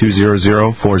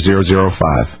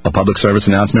 1-888-200-4005. A public service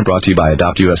announcement brought to you by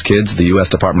Adopt U.S. Kids, the U.S.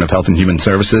 Department of Health and Human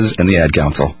Services, and the Ad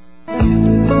Council.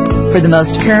 For the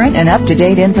most current and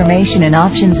up-to-date information and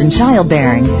options in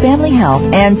childbearing, family health,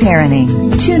 and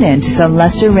parenting, tune in to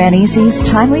Celeste Ranisi's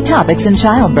Timely Topics in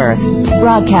Childbirth,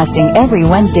 broadcasting every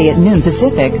Wednesday at noon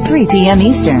Pacific, 3 p.m.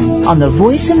 Eastern, on the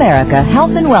Voice America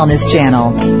Health and Wellness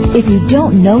Channel. If you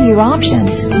don't know your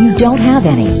options, you don't have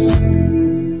any.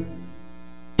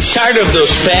 Tired of those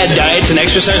fad diets and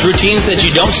exercise routines that you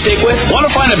don't stick with? Want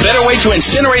to find a better way to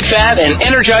incinerate fat and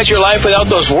energize your life without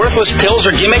those worthless pills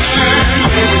or gimmicks?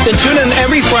 Then tune in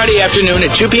every Friday afternoon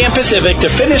at 2 p.m. Pacific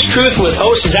to Fitness Truth with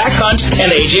hosts Zach Hunt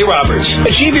and AJ Roberts.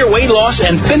 Achieve your weight loss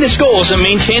and fitness goals and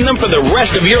maintain them for the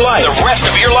rest of your life.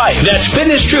 That's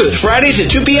Fitness Truth, Fridays at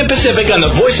 2 p.m. Pacific on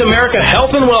the Voice America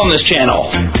Health and Wellness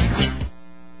Channel.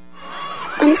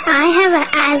 When I have an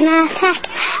asthma attack,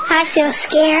 I feel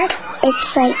scared.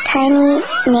 It's like tiny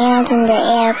nails in the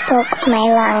air poke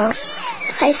my lungs.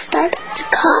 I started to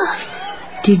cough.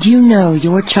 Did you know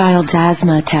your child's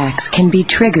asthma attacks can be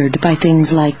triggered by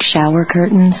things like shower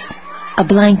curtains, a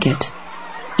blanket,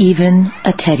 even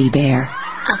a teddy bear?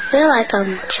 I feel like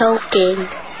I'm choking.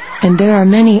 And there are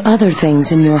many other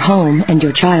things in your home and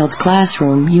your child's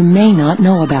classroom you may not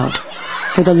know about.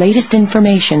 For the latest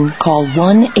information, call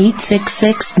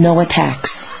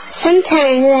 1-866-NO-ATTACKS.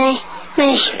 Sometimes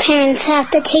my parents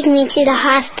have to take me to the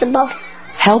hospital.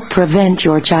 Help prevent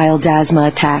your child's asthma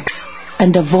attacks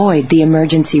and avoid the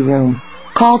emergency room.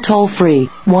 Call toll-free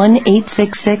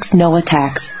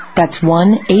 1-866-NO-ATTACKS. That's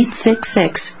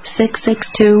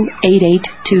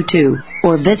 1-866-662-8822.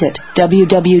 Or visit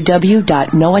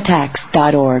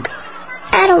www.noattacks.org.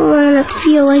 I don't want to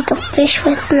feel like a fish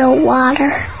with no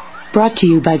water. Brought to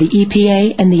you by the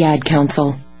EPA and the Ad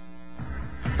Council.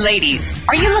 Ladies,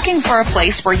 are you looking for a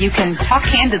place where you can talk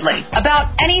candidly about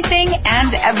anything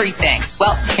and everything?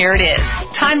 Well, here it is.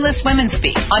 Timeless Women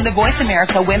Speak on the Voice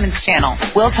America Women's Channel.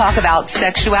 We'll talk about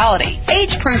sexuality,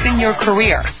 age-proofing your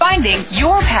career, finding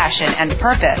your passion and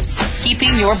purpose,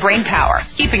 keeping your brain power,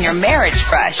 keeping your marriage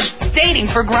fresh, dating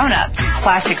for grown-ups,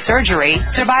 plastic surgery,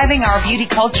 surviving our beauty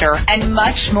culture, and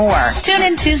much more. Tune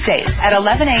in Tuesdays at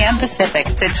 11 a.m. Pacific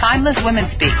to Timeless Women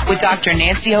Speak with Dr.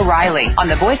 Nancy O'Reilly on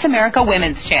the Voice America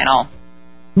Women's Channel.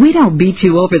 We don't beat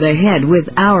you over the head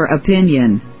with our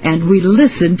opinion, and we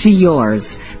listen to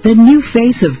yours. The new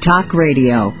face of talk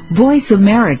radio, Voice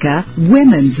America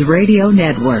Women's Radio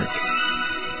Network.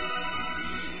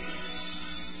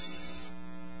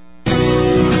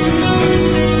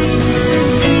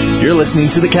 You're listening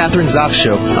to The Kathryn Zox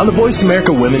Show on the Voice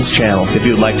America Women's Channel. If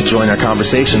you would like to join our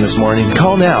conversation this morning,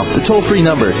 call now. The toll-free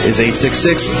number is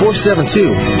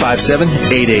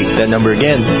 866-472-5788. That number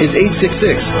again is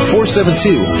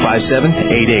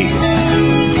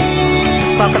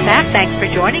 866-472-5788. Welcome back. Thanks for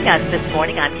joining us this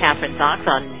morning. I'm Kathryn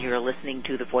Zox, you're listening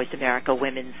to the Voice America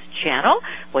Women's Channel,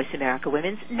 Voice America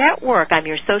Women's Network. I'm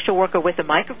your social worker with a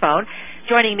microphone.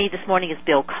 Joining me this morning is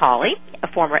Bill Cawley, a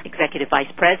former executive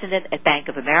vice president at Bank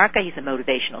of America. He's a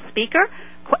motivational speaker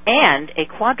and a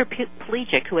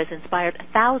quadriplegic who has inspired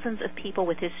thousands of people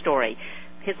with his story.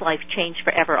 his life changed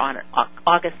forever on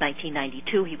August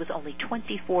 1992. He was only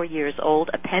 24 years old,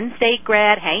 a Penn State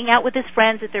grad, hanging out with his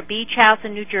friends at their beach house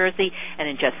in New Jersey, and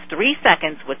in just 3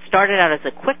 seconds, what started out as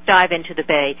a quick dive into the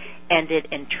bay ended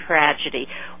in tragedy.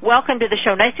 Welcome to the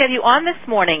show. Nice to have you on this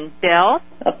morning, Bill.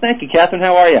 Oh, thank you, Kathryn.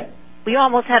 How are you? We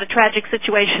almost had a tragic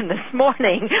situation this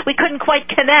morning. We couldn't quite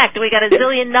connect. We got a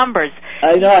zillion numbers.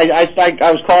 I know.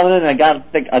 I was calling in, and I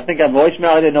think I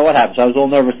voicemail. I didn't know what happened, so I was a little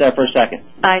nervous there for a second.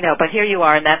 I know, but here you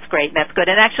are, and that's great, and that's good.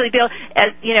 And actually, Bill, as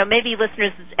you know, maybe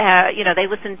listeners, they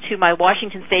listen to my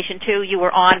Washington station too. You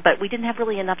were on, but we didn't have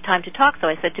really enough time to talk. So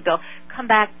I said to Bill, "Come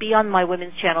back, be on my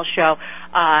Women's Channel show.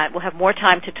 We'll have more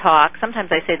time to talk."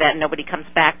 Sometimes I say that and nobody comes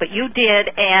back, but you did,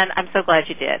 and I'm so glad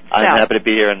you did. I'm happy to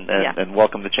be here and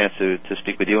welcome the chance to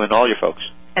speak with you and all your folks.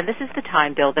 And this is the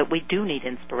time, Bill, that we do need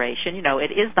inspiration. You know,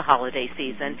 it is the holiday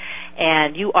season,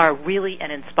 and you are really an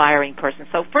inspiring person.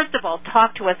 So first of all,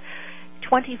 talk to us.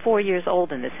 24 years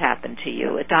old and this happened to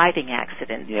you, a diving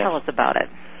accident. Yeah. Tell us about it.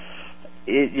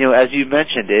 As you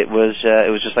mentioned, it was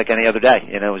just like any other day.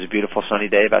 You know, it was a beautiful sunny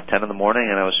day, about 10 in the morning,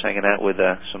 and I was hanging out with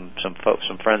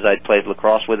some friends I'd played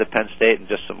lacrosse with at Penn State, and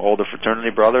just some older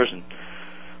fraternity brothers, and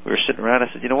we were sitting around.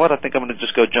 I said, you know what, I think I'm going to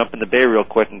just go jump in the bay real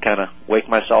quick and kind of wake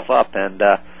myself up. And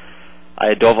I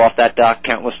had dove off that dock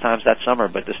countless times that summer,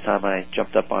 but this time I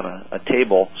jumped up on a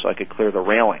table so I could clear the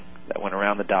railing that went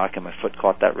around the dock, and my foot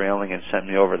caught that railing and sent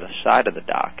me over the side of the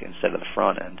dock instead of the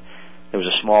front. And there was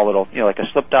a small little, like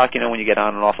a slip dock, when you get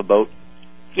on and off a boat.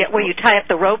 Yeah, where you tie up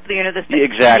the rope, the Yeah,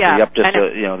 exactly, yeah, up just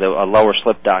a lower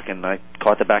slip dock, and I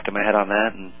caught the back of my head on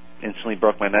that and instantly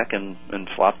broke my neck and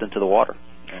flopped into the water.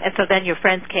 And so then your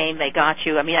friends came, they got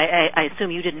you. I mean, I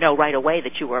assume you didn't know right away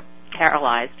that you were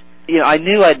paralyzed. I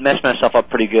knew I'd messed myself up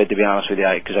pretty good, to be honest with you,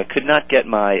 because I couldn't get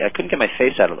my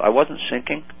face out of it. I wasn't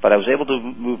sinking, but I was able to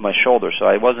move my shoulder, so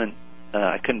I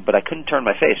couldn't turn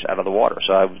my face out of the water,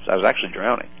 so I was actually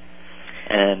drowning.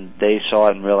 And they saw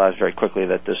it and realized very quickly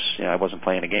that I wasn't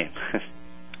playing a game.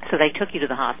 So they took you to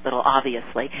the hospital,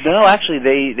 obviously. No, actually,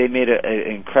 they made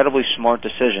an incredibly smart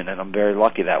decision, and I'm very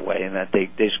lucky that way, in that they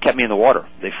just kept me in the water.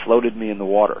 They floated me in the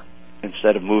water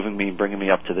instead of moving me and bringing me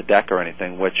up to the deck or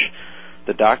anything, which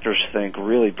the doctors think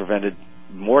really prevented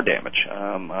more damage.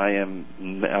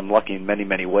 I'm lucky in many,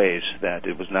 many ways that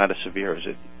it was not as severe as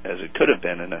it could have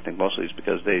been, and I think mostly it's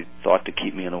because they thought to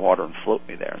keep me in the water and float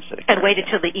me there instead of and waited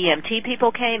till the EMT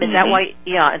people came. Is that why?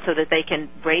 Yeah, and so that they can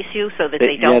brace you, so that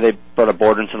they don't. Yeah, they brought a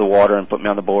board into the water and put me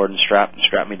on the board and strapped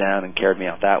me down and carried me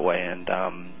out that way. And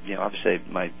obviously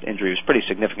my injury was pretty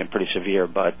significant, pretty severe,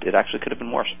 but it actually could have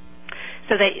been worse.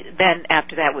 So then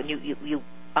after that, when you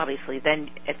obviously then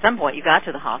at some point you got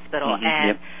to the hospital and.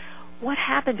 Yep. What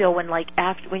happened, Bill, when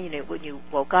you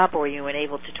woke up, or you were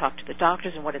able to talk to the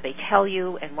doctors, and what did they tell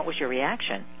you, and what was your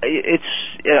reaction?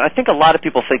 I think a lot of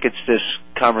people think it's this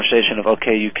conversation of,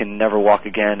 okay, you can never walk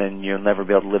again, and you'll never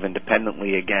be able to live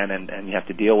independently again, and you have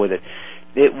to deal with it.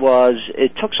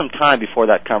 It took some time before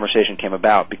that conversation came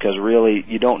about, because really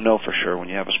you don't know for sure when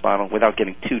you have without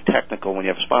getting too technical, when you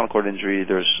have a spinal cord injury,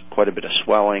 there's quite a bit of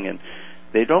swelling, and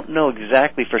they don't know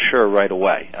exactly for sure right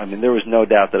away. I mean, there was no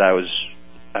doubt that I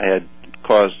had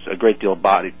caused a great deal of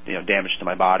damage to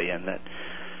my body, and that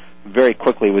very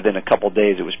quickly, within a couple of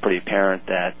days, it was pretty apparent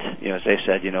that, as they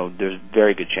said, there's a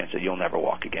very good chance that you'll never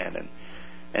walk again,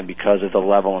 and because of the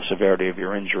level and severity of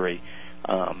your injury,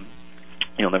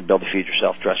 you'll never be able to feed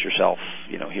yourself, dress yourself.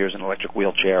 Here's an electric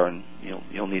wheelchair, and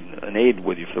you'll need an aid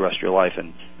with you for the rest of your life.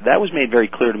 And that was made very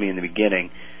clear to me in the beginning,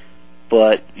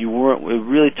 but it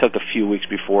really took a few weeks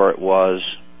before it was,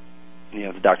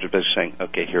 the doctor's basically saying,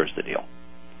 okay, here's the deal.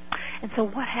 And so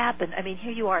what happened? I mean,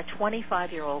 here you are, a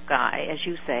 25-year-old guy, as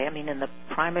you say, in the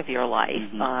prime of your life,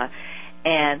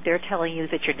 and they're telling you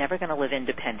that you're never going to live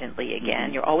independently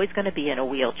again. You're always going to be in a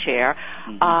wheelchair.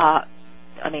 To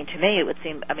me, it would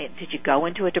seem, did you go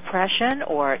into a depression?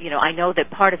 Or, I know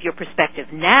that part of your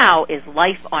perspective now is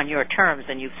life on your terms,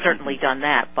 and you've certainly done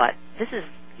that, but this is,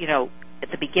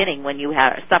 at the beginning when you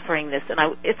are suffering this, and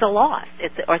it's a loss.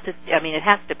 It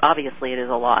has to, obviously it is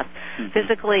a loss.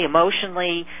 Physically,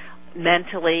 emotionally,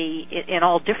 mentally, in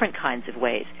all different kinds of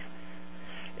ways.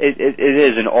 It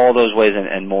is in all those ways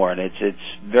and more, and it's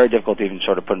very difficult to even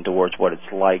sort of put into words what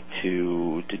it's like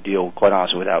to deal, quite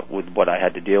honestly, with what I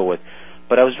had to deal with.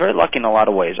 But I was very lucky in a lot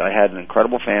of ways. I had an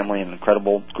incredible family and an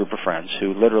incredible group of friends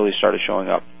who literally started showing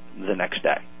up the next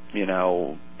day.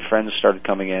 Friends started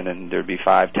coming in, and there'd be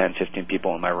 5, 10, 15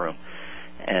 people in my room,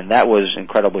 and that was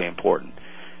incredibly important.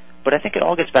 But I think it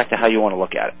all gets back to how you want to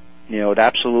look at it. It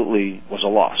absolutely was a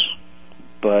loss.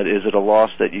 But is it a loss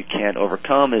that you can't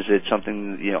overcome? Is it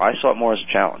something, I saw it more as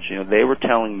a challenge. They were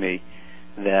telling me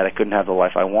that I couldn't have the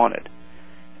life I wanted.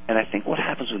 And I think what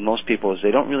happens with most people is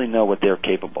they don't really know what they're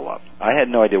capable of. I had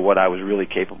no idea what I was really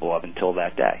capable of until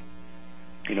that day.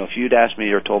 You know, if you'd asked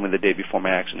me or told me the day before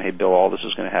my accident, hey, Bill, all this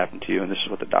is going to happen to you, and this is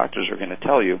what the doctors are going to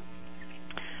tell you,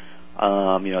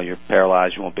 you know, you're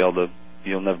paralyzed, you'll never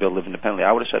be able to live independently,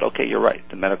 I would have said, okay, you're right.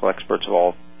 The medical experts have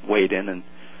all weighed in, and,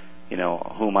 you know,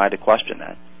 who am I to question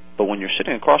that? But when you're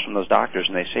sitting across from those doctors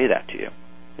and they say that to you,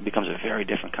 it becomes a very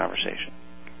different conversation.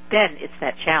 Then it's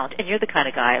that challenge. And you're the kind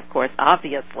of guy, of course,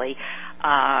 obviously,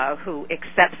 who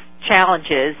accepts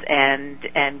challenges and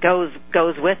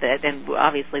goes with it, and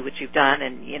obviously what you've done,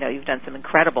 and, you know, you've done some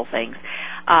incredible things.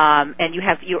 And you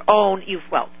have your own,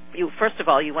 first of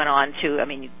all, you went on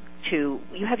to,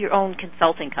 you have your own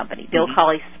consulting company, Bill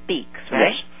Cawley Speaks,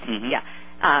 right? Yes. Mm-hmm.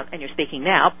 Yeah. And you're speaking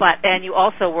now, and you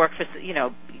also work for, you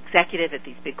know, executive at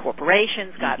these big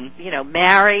corporations, got, you know,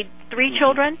 married, 3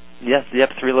 children? Yes,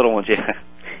 yep, 3 little ones, yeah.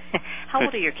 How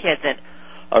old are your kids?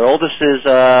 Our oldest is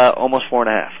almost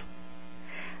 4.5.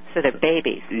 So they're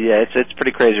babies. Yeah, it's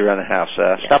pretty crazy around the house.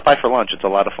 Stop by for lunch. It's a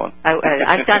lot of fun.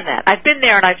 I've done that. I've been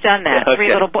there and I've done that. Okay. 3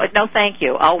 little boys. No, thank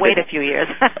you. I'll wait a few years.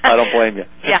 I don't blame you.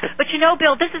 Yeah, but you know,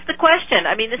 Bill, this is the question.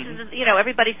 I mean, this is, you know,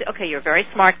 everybody says, okay, you're a very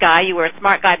smart guy. You were a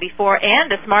smart guy before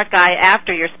and a smart guy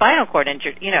after your spinal cord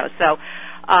injury, you know, so...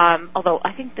 although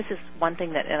I think this is one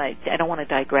thing that, and I don't want to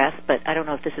digress, but I don't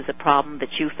know if this is a problem that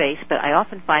you face, but I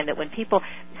often find that when people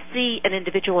see an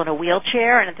individual in a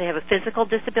wheelchair and if they have a physical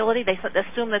disability, they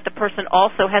assume that the person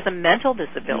also has a mental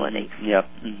disability. Yep.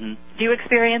 Mm-hmm. Do you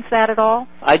experience that at all?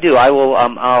 I do. I will.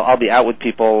 I'll be out with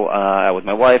people, out with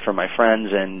my wife or my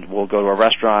friends, and we'll go to a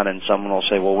restaurant, and someone will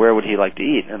say, "Well, where would he like to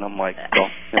eat?" And I'm like, well,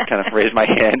 I kind of raise my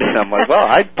hand, and I'm like, "Well,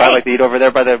 I'd probably like to eat over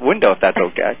there by the window if that's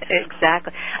okay."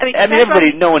 Exactly. I mean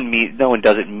everybody. No one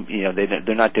does it. You know,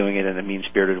 they're not doing it in a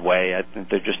mean-spirited way. I think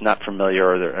they're just not familiar,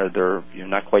 or they're you're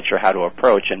not quite sure how to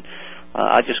approach. And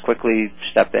I just quickly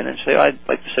step in and say, I'd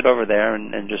like to sit over there,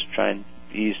 and just try and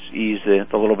ease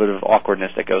the little bit of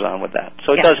awkwardness that goes on with that.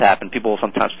 So it does happen. People will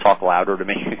sometimes talk louder to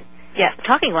me. Yeah,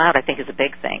 talking loud I think is a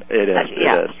big thing. It is.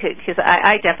 Yeah, because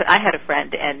I had a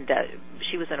friend and.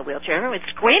 She was in a wheelchair. Everyone was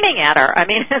screaming at her. I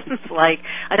mean, it's like,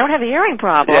 I don't have a hearing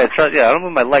problem. Yeah, I don't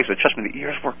move my legs, but trust me, the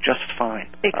ears work just fine.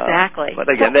 Exactly. But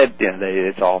again, they're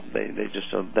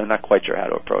not quite sure how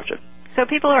to approach it. So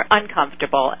people are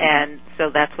uncomfortable, and so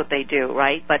that's what they do,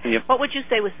 right? But what would you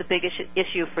say was the biggest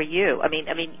issue for you? I mean,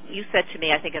 you said to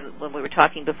me, I think when we were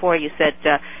talking before, you said,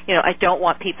 you know, I don't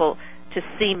want people to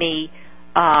see me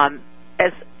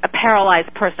as a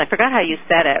paralyzed person. I forgot how you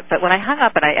said it, but when I hung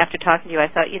up and after talking to you, I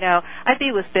thought, you know, I'd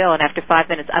be with Bill, and after 5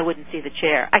 minutes, I wouldn't see the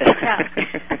chair. I could tell.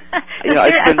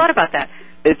 I thought about that.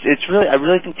 It's really, I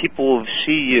really think people will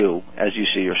see you as you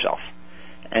see yourself.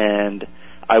 And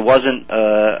I wasn't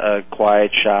a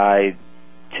quiet, shy,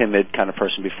 timid kind of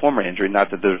person before my injury. Not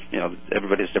that there's, you know,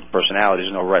 everybody has different personalities.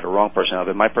 There's no right or wrong personality.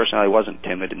 But my personality wasn't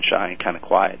timid and shy and kind of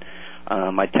quiet.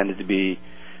 I tended to be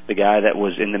the guy that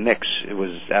was in the mix. It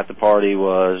was at the party,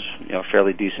 was, you know,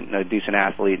 fairly decent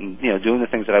athlete, and, you know, doing the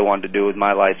things that I wanted to do with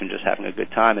my life and just having a good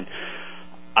time. And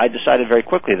I decided very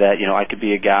quickly that, you know, I could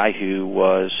be a guy who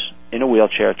was in a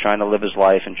wheelchair trying to live his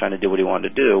life and trying to do what he wanted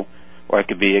to do, or I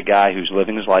could be a guy who's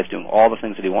living his life doing all the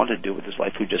things that he wanted to do with his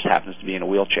life, who just happens to be in a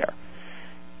wheelchair.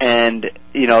 And,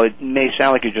 you know, it may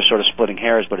sound like you're just sort of splitting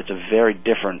hairs, but it's a very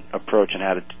different approach and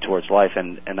attitude towards life.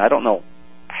 And I don't know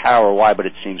how or why, but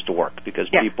it seems to work, because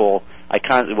people,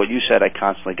 what you said, I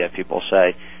constantly get people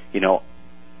say, you know,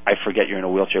 I forget you're in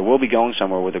a wheelchair. We'll be going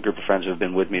somewhere with a group of friends who have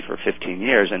been with me for 15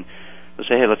 years, and they'll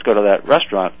say, hey, let's go to that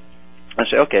restaurant. I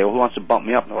say, okay, well, who wants to bump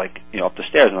me up? And they're like, you know, up the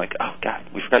stairs. And I'm like, oh, God,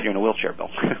 we forgot you're in a wheelchair, Bill.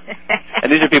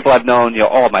 And these are people I've known, you know,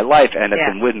 all of my life and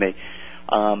have been with me.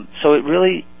 So it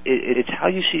really, it's how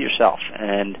you see yourself.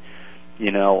 And,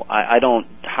 you know, I don't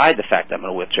hide the fact that I'm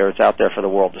in a wheelchair. It's out there for the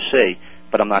world to see.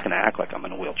 But I'm not going to act like I'm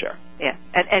in a wheelchair. Yeah,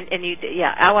 and you,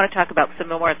 I want to talk about some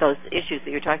more of those issues that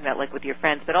you're talking about, like with your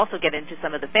friends, but also get into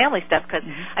some of the family stuff, because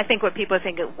I think what people are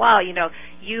thinking, wow, you know,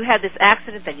 you had this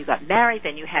accident, then you got married,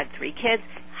 then you had 3 kids.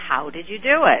 How did you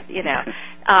do it? You know,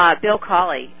 Bill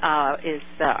Cawley is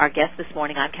our guest this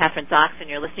morning. I'm Kathryn Zox, and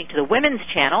you're listening to the Women's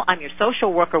Channel. I'm your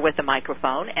social worker with a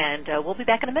microphone, and we'll be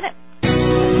back in a minute.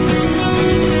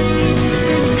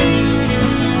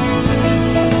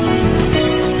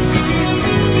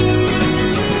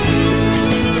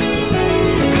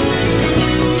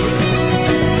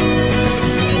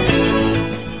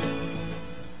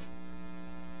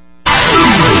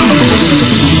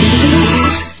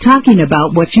 Talking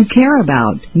about what you care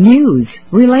about. News,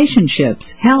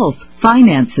 relationships, health,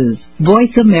 finances.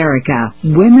 Voice America,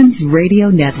 Women's Radio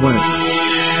Network.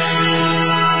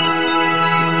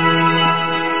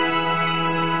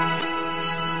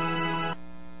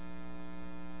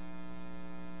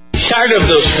 Tired of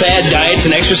those fad diets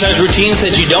and exercise routines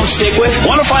that you don't stick with?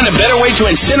 Want to find a better way to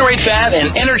incinerate fat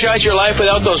and energize your life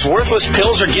without those worthless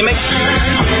pills or gimmicks?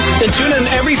 Then tune in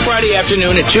every Friday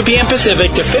afternoon at 2 p.m.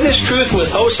 Pacific to Fitness Truth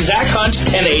with hosts Zach Hunt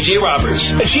and AJ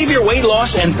Roberts. Achieve your weight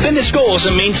loss and fitness goals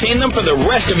and maintain them for the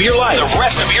rest of your life.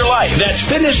 That's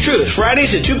Fitness Truth,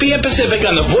 Fridays at 2 p.m. Pacific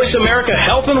on the Voice America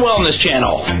Health and Wellness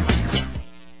Channel.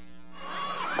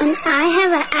 When I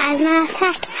have an asthma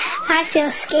attack, I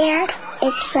feel scared.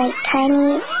 It's like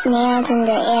tiny nails in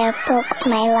the air poke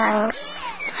my lungs.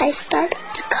 I start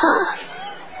to cough.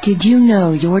 Did you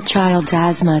know your child's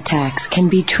asthma attacks can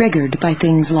be triggered by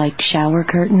things like shower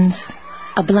curtains,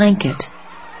 a blanket,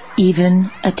 even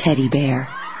a teddy bear?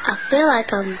 I feel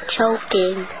like I'm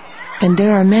choking. And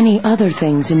there are many other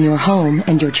things in your home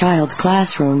and your child's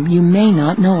classroom you may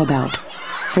not know about.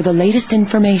 For the latest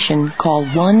information, call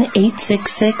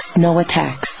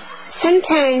 1-866-NO-ATTACKS.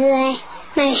 Sometimes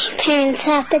my parents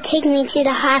have to take me to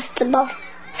the hospital.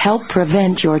 Help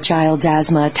prevent your child's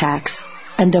asthma attacks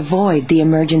and avoid the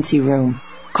emergency room.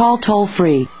 Call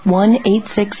toll-free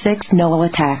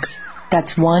 1-866-NO-ATTACKS.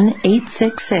 That's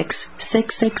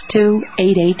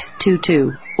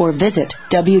 1-866-662-8822. Or visit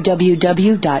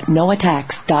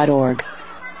www.noattacks.org.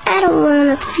 I don't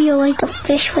want to feel like a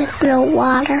fish with no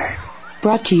water.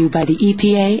 Brought to you by the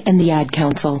EPA and the Ad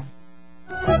Council.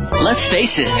 Let's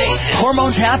face it,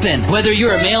 hormones happen. Whether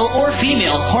you're a male or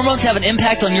female, hormones have an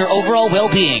impact on your overall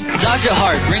well-being. Dr.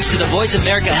 Hart brings to the Voice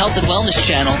America Health and Wellness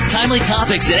Channel timely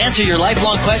topics that answer your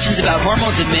lifelong questions about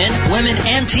hormones in men, women,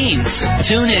 and teens.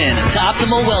 Tune in to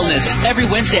Optimal Wellness every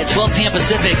Wednesday at 12 p.m.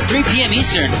 Pacific, 3 p.m.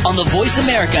 Eastern on the Voice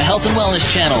America Health and Wellness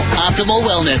Channel. Optimal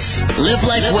Wellness. Live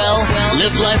life well,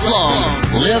 live life long,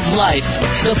 live life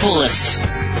to the fullest.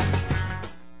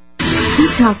 We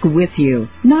talk with you,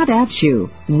 not at you.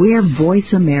 We're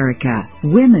Voice America,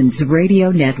 Women's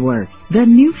Radio Network, the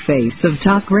new face of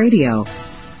talk radio.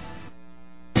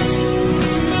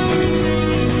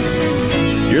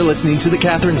 You're listening to The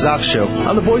Kathryn Zox Show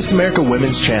on the Voice America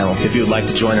Women's Channel. If you would like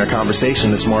to join our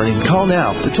conversation this morning, call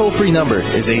now. The toll-free number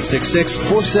is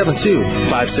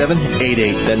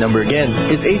 866-472-5788. That number again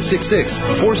is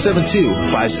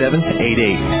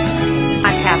 866-472-5788.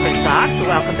 I'm Kathryn Zox.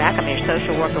 Welcome back. I'm your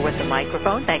social worker with the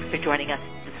microphone. Thanks for joining us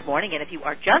this morning. And if you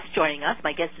are just joining us,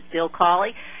 my guest is Bill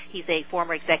Cawley. He's a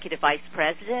former executive vice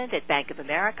president at Bank of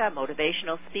America,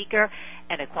 motivational speaker,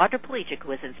 and a quadriplegic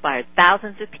who has inspired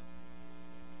thousands of people.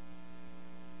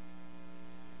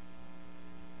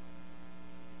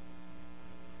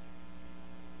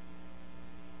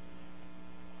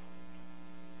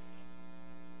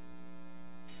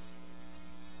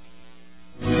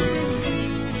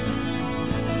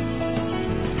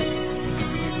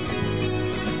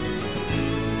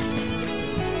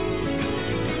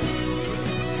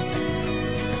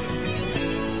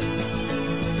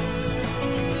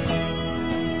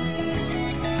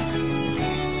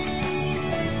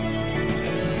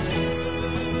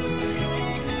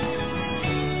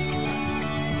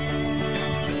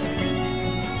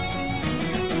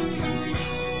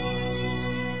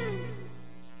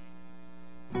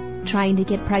 Trying to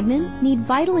get pregnant? Need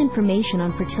vital information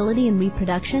on fertility and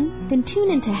reproduction? Then tune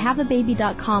in to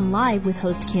HaveABaby.com Live with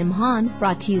host Kim Hahn,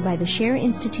 brought to you by the Share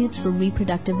Institutes for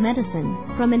Reproductive Medicine.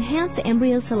 From enhanced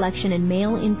embryo selection and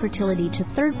male infertility to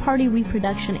third-party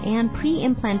reproduction and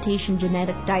pre-implantation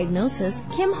genetic diagnosis,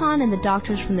 Kim Hahn and the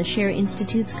doctors from the Share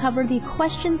Institutes cover the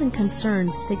questions and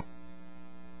concerns that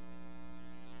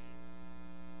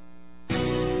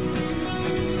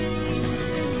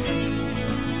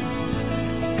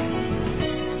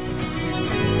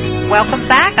Welcome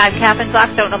back. I'm Kathryn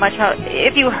Zox. Don't know much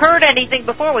if you heard anything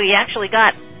before. We actually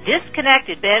got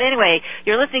disconnected. But anyway,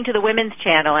 you're listening to the Women's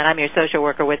Channel, and I'm your social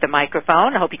worker with the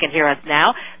microphone. I hope you can hear us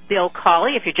now. Bill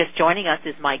Cawley, if you're just joining us,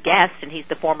 is my guest, and he's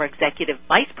the former executive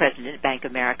vice president at Bank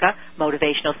of America,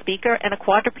 motivational speaker, and a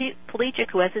quadriplegic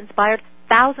who has inspired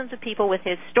thousands of people with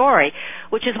his story,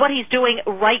 which is what he's doing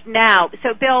right now.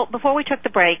 So, Bill, before we took the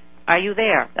break, are you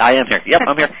there? I am here. Yep,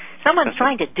 I'm here. Someone's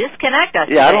trying to disconnect us.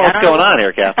 Yeah, I don't know what's going on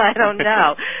here, Kath. I don't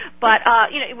know. But,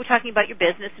 we're talking about your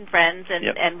business and friends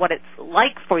and what it's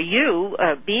like for you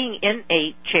being in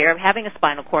a chair, having a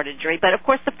spinal cord injury. But, of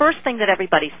course, the first thing that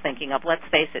everybody's thinking of, let's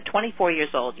face it, 24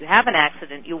 years old, you have an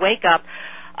accident, you wake up,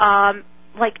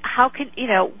 how can,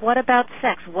 what about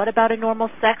sex? What about a normal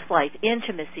sex life,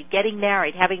 intimacy, getting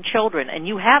married, having children? And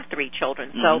you have 3 children.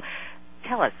 Mm-hmm. So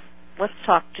tell us.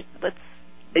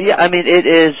 Yeah, I mean, it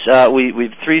is,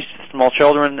 we've 3 small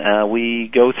children. We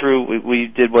go through, we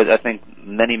did what I think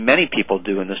many people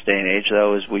do in this day and age,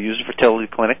 though, is we use a fertility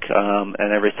clinic, and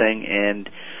everything. And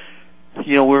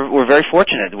We're very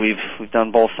fortunate. We've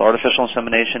done both artificial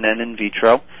insemination and in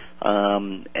vitro,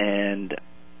 and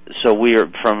so we are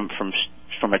from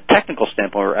a technical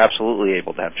standpoint, we're absolutely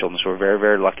able to have children. So we're very,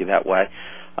 very lucky that way.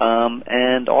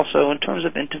 And also in terms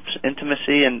of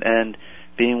intimacy and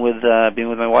being with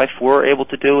my wife, we're able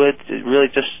to do it. It really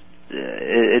just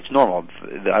it's normal.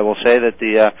 I will say that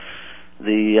the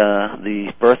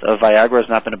birth of Viagra has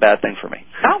not been a bad thing for me.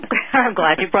 Oh, I'm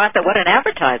glad you brought that. What an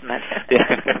advertisement!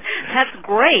 That's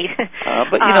great.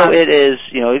 But it is.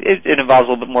 It involves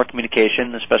a little bit more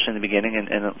communication, especially in the beginning,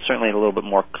 and certainly a little bit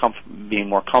more being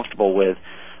more comfortable with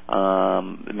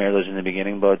Mary Liz in the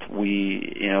beginning. But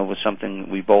it was something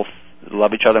we both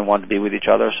love each other and wanted to be with each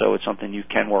other. So it's something you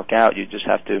can work out. You just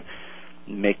have to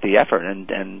make the effort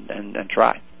and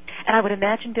try. And I would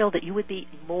imagine, Bill, that you would be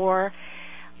more.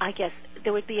 I guess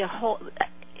there would be a whole.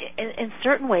 In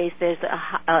certain ways, there's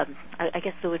I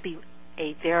guess there would be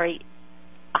a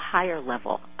higher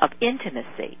level of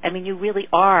intimacy. I mean, you really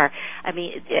are. I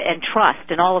mean, and trust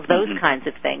and all of those kinds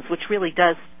of things, which really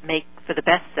does make for the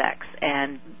best sex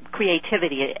and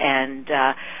creativity. And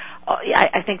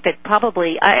I think that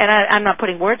probably. I'm not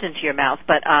putting words into your mouth,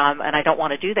 but and I don't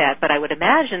want to do that. But I would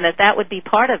imagine that would be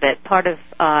part of it. Part of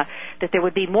that there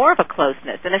would be more of a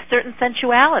closeness and a certain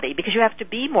sensuality because you have to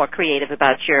be more creative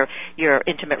about your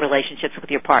intimate relationships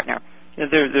with your partner.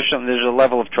 There's a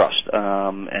level of trust,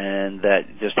 and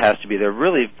that just has to be there.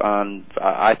 Really,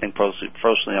 I think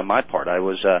personally on my part, I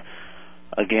was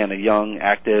again a young,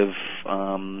 active,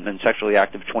 and sexually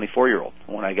active 24-year-old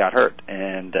when I got hurt,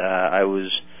 and I was.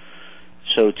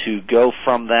 So to go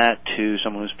from that to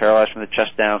someone who's paralyzed from the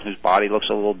chest down, whose body looks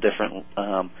a little different,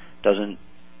 doesn't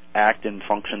act and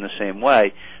function the same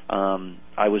way,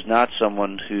 I was not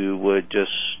someone who would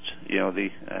just, I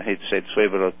hate to say it this way,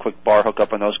 but a quick bar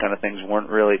hookup and those kind of things weren't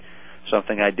really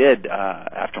something I did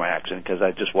after my accident because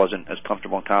I just wasn't as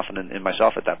comfortable and confident in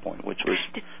myself at that point, which was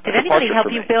Did anybody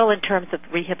help you, Bill, in terms of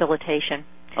rehabilitation?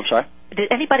 I'm sorry?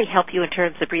 Did anybody help you in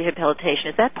terms of rehabilitation?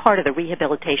 Is that part of the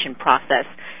rehabilitation process?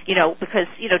 Because,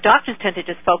 doctors tend to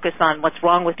just focus on what's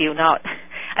wrong with you, not,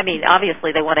 I mean,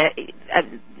 obviously they want to,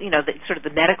 sort of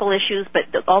the medical issues, but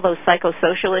all those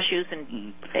psychosocial issues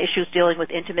and issues dealing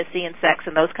with intimacy and sex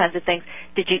and those kinds of things.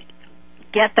 Did you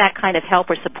get that kind of help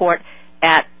or support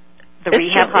at the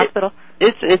rehab hospital?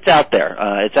 It's out there.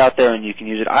 It's out there and you can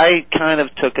use it. I kind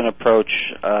of took an approach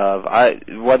of,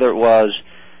 whether it was,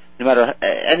 no matter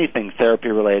anything therapy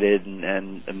related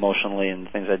and emotionally and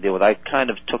things I deal with, I kind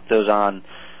of took those on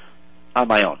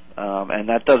my own. And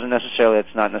that doesn't necessarily,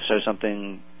 it's not necessarily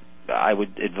something I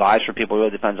would advise for people. It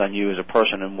really depends on you as a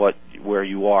person and where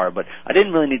you are. But I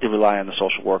didn't really need to rely on the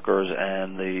social workers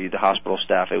and the hospital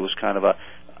staff. It was kind of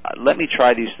let me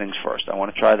try these things first. I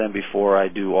want to try them before I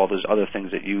do all those other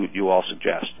things that you all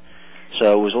suggest.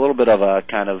 So it was a little bit of a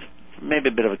kind of, maybe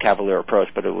a bit of a cavalier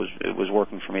approach, but it was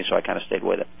working for me, so I kind of stayed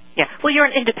with it. Yeah. Well, you're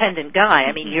an independent guy.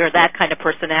 I mean, you're that kind of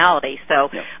personality. So,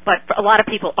 yeah. But a lot of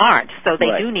people aren't. So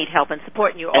they do need help and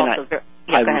support. And you also.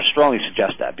 I would strongly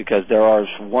suggest that because there are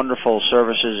wonderful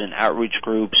services and outreach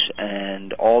groups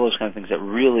and all those kind of things that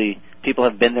really people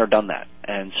have been there, done that.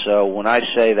 And so when I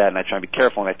say that, and I try to be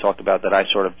careful, and I talk about that, I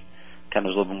sort of kind of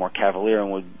was a little bit more cavalier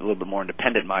and was a little bit more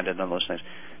independent-minded on those things.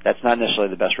 That's not necessarily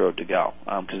the best road to go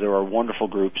because there are wonderful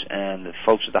groups, and the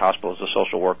folks at the hospitals, the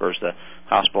social workers, the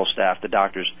hospital staff, the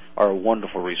doctors are a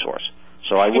wonderful resource.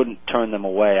 So I wouldn't turn them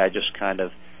away. I just kind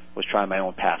of was trying my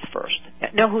own path first.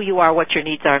 Know who you are, what your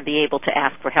needs are, and be able to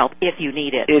ask for help if you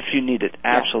need it. If you need it,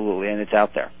 absolutely, and it's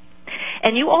out there.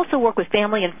 And you also work with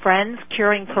Family and Friends,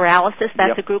 Curing Paralysis.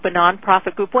 That's a group, a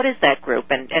nonprofit group. What is that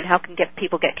group, and how can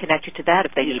people get connected to that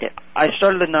if they need it? I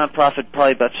started a nonprofit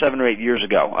probably about 7 or 8 years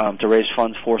ago to raise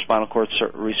funds for spinal cord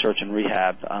research and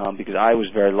rehab because I was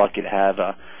very lucky to have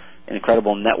an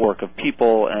incredible network of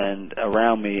people and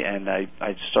around me, and I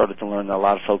started to learn that a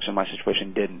lot of folks in my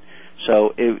situation didn't.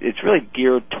 So it's really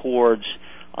geared towards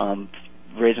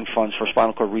raising funds for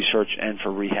spinal cord research and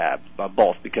for rehab,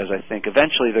 both, because I think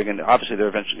eventually they're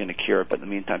eventually going to cure it, but in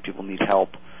the meantime people need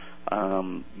help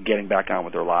getting back on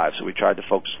with their lives. So we tried to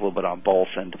focus a little bit on both,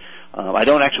 and we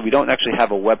don't actually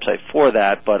have a website for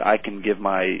that, but I can give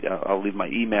I'll leave my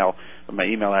email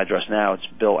address now. It's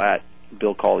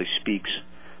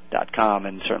bill@BillCawleySpeaks.com,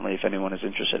 and certainly if anyone is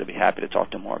interested, I'd be happy to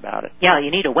talk to them more about it. Yeah,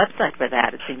 you need a website for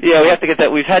that, it seems. Yeah, we have to get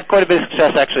that. We've had quite a bit of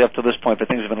success actually up to this point, but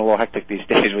things have been a little hectic these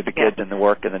days with the kids and the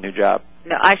work and the new job.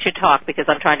 No, I should talk because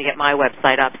I'm trying to get my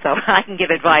website up, so I can give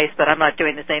advice, but I'm not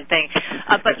doing the same thing.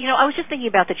 But, I was just thinking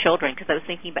about the children because I was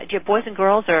thinking about, do you have boys and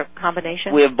girls or a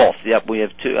combination? We have both, yep. We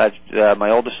have two. My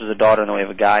oldest is a daughter, and then we have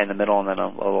a guy in the middle, and then a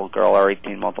little girl, our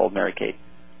 18-month-old Mary Kate.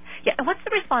 Yeah, and what's the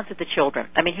response of the children?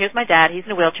 I mean, here's my dad. He's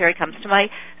in a wheelchair. He comes to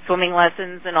my swimming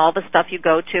lessons and all the stuff you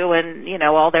go to and,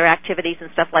 all their activities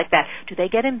and stuff like that. Do they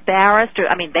get embarrassed? Or,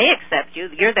 I mean, they accept you.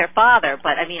 You're their father.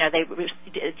 But, I mean,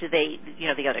 do they,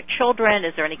 the other children,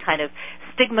 is there any kind of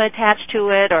stigma attached to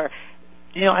it? Or...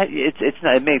 it's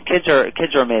not. I mean, kids are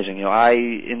amazing.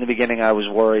 In the beginning I was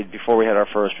worried before we had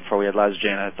Liza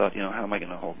Jane. I thought, how am I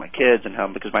going to hold my kids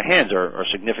because my hands are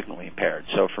significantly impaired.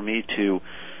 So for me to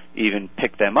even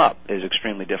pick them up is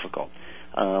extremely difficult.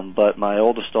 But my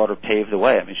oldest daughter paved the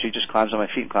way. I mean, she just climbs on my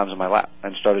feet and climbs on my lap,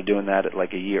 and started doing that at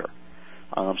like a year.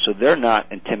 So they're not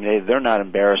intimidated. They're not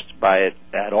embarrassed by it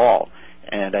at all.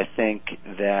 And I think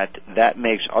that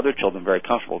makes other children very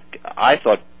comfortable. I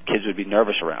thought kids would be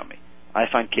nervous around me. I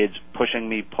find kids pushing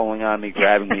me, pulling on me,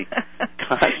 grabbing me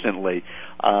constantly,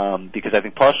 because I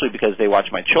think partially because they watch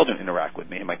my children interact with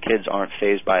me, and my kids aren't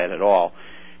fazed by it at all.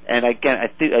 And again, I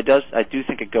do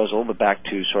think it goes a little bit back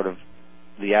to sort of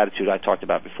the attitude I talked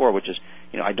about before, which is,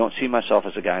 I don't see myself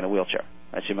as a guy in a wheelchair.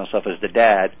 I see myself as the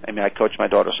dad. I mean, I coached my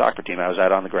daughter's soccer team. I was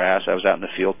out on the grass. I was out in the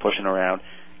field pushing around.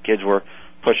 Kids were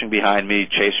pushing behind me,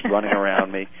 running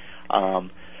around me.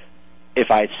 If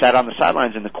I had sat on the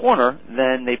sidelines in the corner,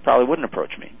 then they probably wouldn't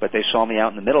approach me. But they saw me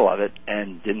out in the middle of it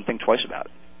and didn't think twice about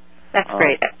it. That's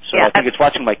great. So I think it's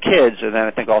watching my kids, and then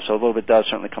I think also a little bit does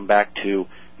certainly come back to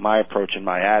my approach and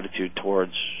my attitude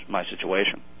towards my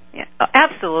situation. Yeah,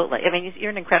 absolutely. I mean, you're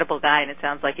an incredible guy, and it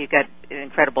sounds like you've got an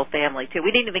incredible family, too.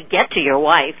 We didn't even get to your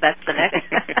wife. That's the next.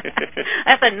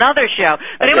 That's another show.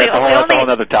 But anyway, that's a whole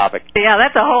other topic. Yeah,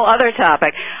 that's a whole other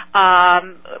topic.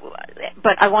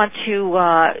 But I want to,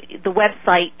 the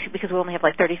website, because we only have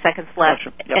like 30 seconds left.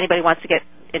 Sure. Yep. Anybody wants to get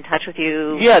in touch with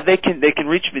you? Yeah, they can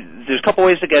reach me. There's a couple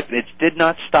ways to get me. It's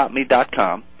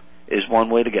didnotstopme.com is one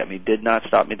way to get me,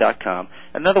 didnotstopme.com.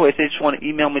 Another way is they just want to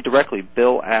email me directly,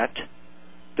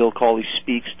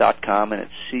 bill@BillCawleySpeaks.com, and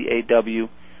it's CAWLEY.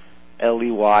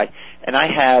 And I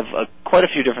have quite a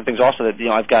few different things also that,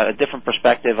 I've got a different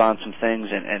perspective on some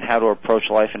things and how to approach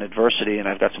life in adversity, and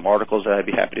I've got some articles that I'd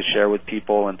be happy to share with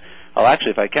people. And I'll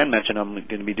actually, if I can mention, I'm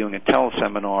going to be doing a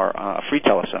free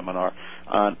teleseminar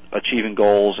on achieving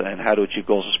goals and how to achieve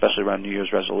goals, especially around New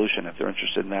Year's resolution. If they're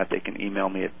interested in that, they can email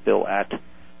me at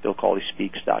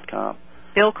bill@BillCawleySpeaks.com.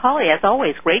 Bill Cawley, as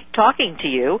always, great talking to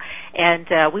you, and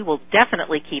we will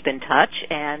definitely keep in touch.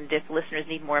 And if listeners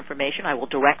need more information, I will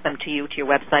direct them to you, to your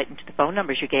website, and to the phone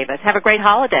numbers you gave us. Have a great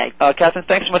holiday. Kathryn,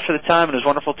 thanks so much for the time, and it was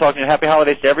wonderful talking to you. Happy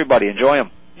holidays to everybody. Enjoy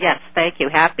them. Yes, thank you.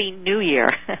 Happy New Year.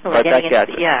 Right back at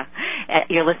you. Yeah.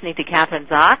 You're listening to Kathryn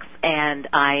Zox, and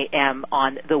I am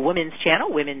on the Women's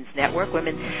Channel, Women's Network,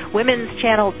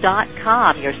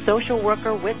 womenschannel.com, your social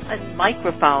worker with a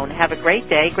microphone. Have a great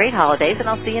day, great holidays, and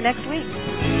I'll see you next week.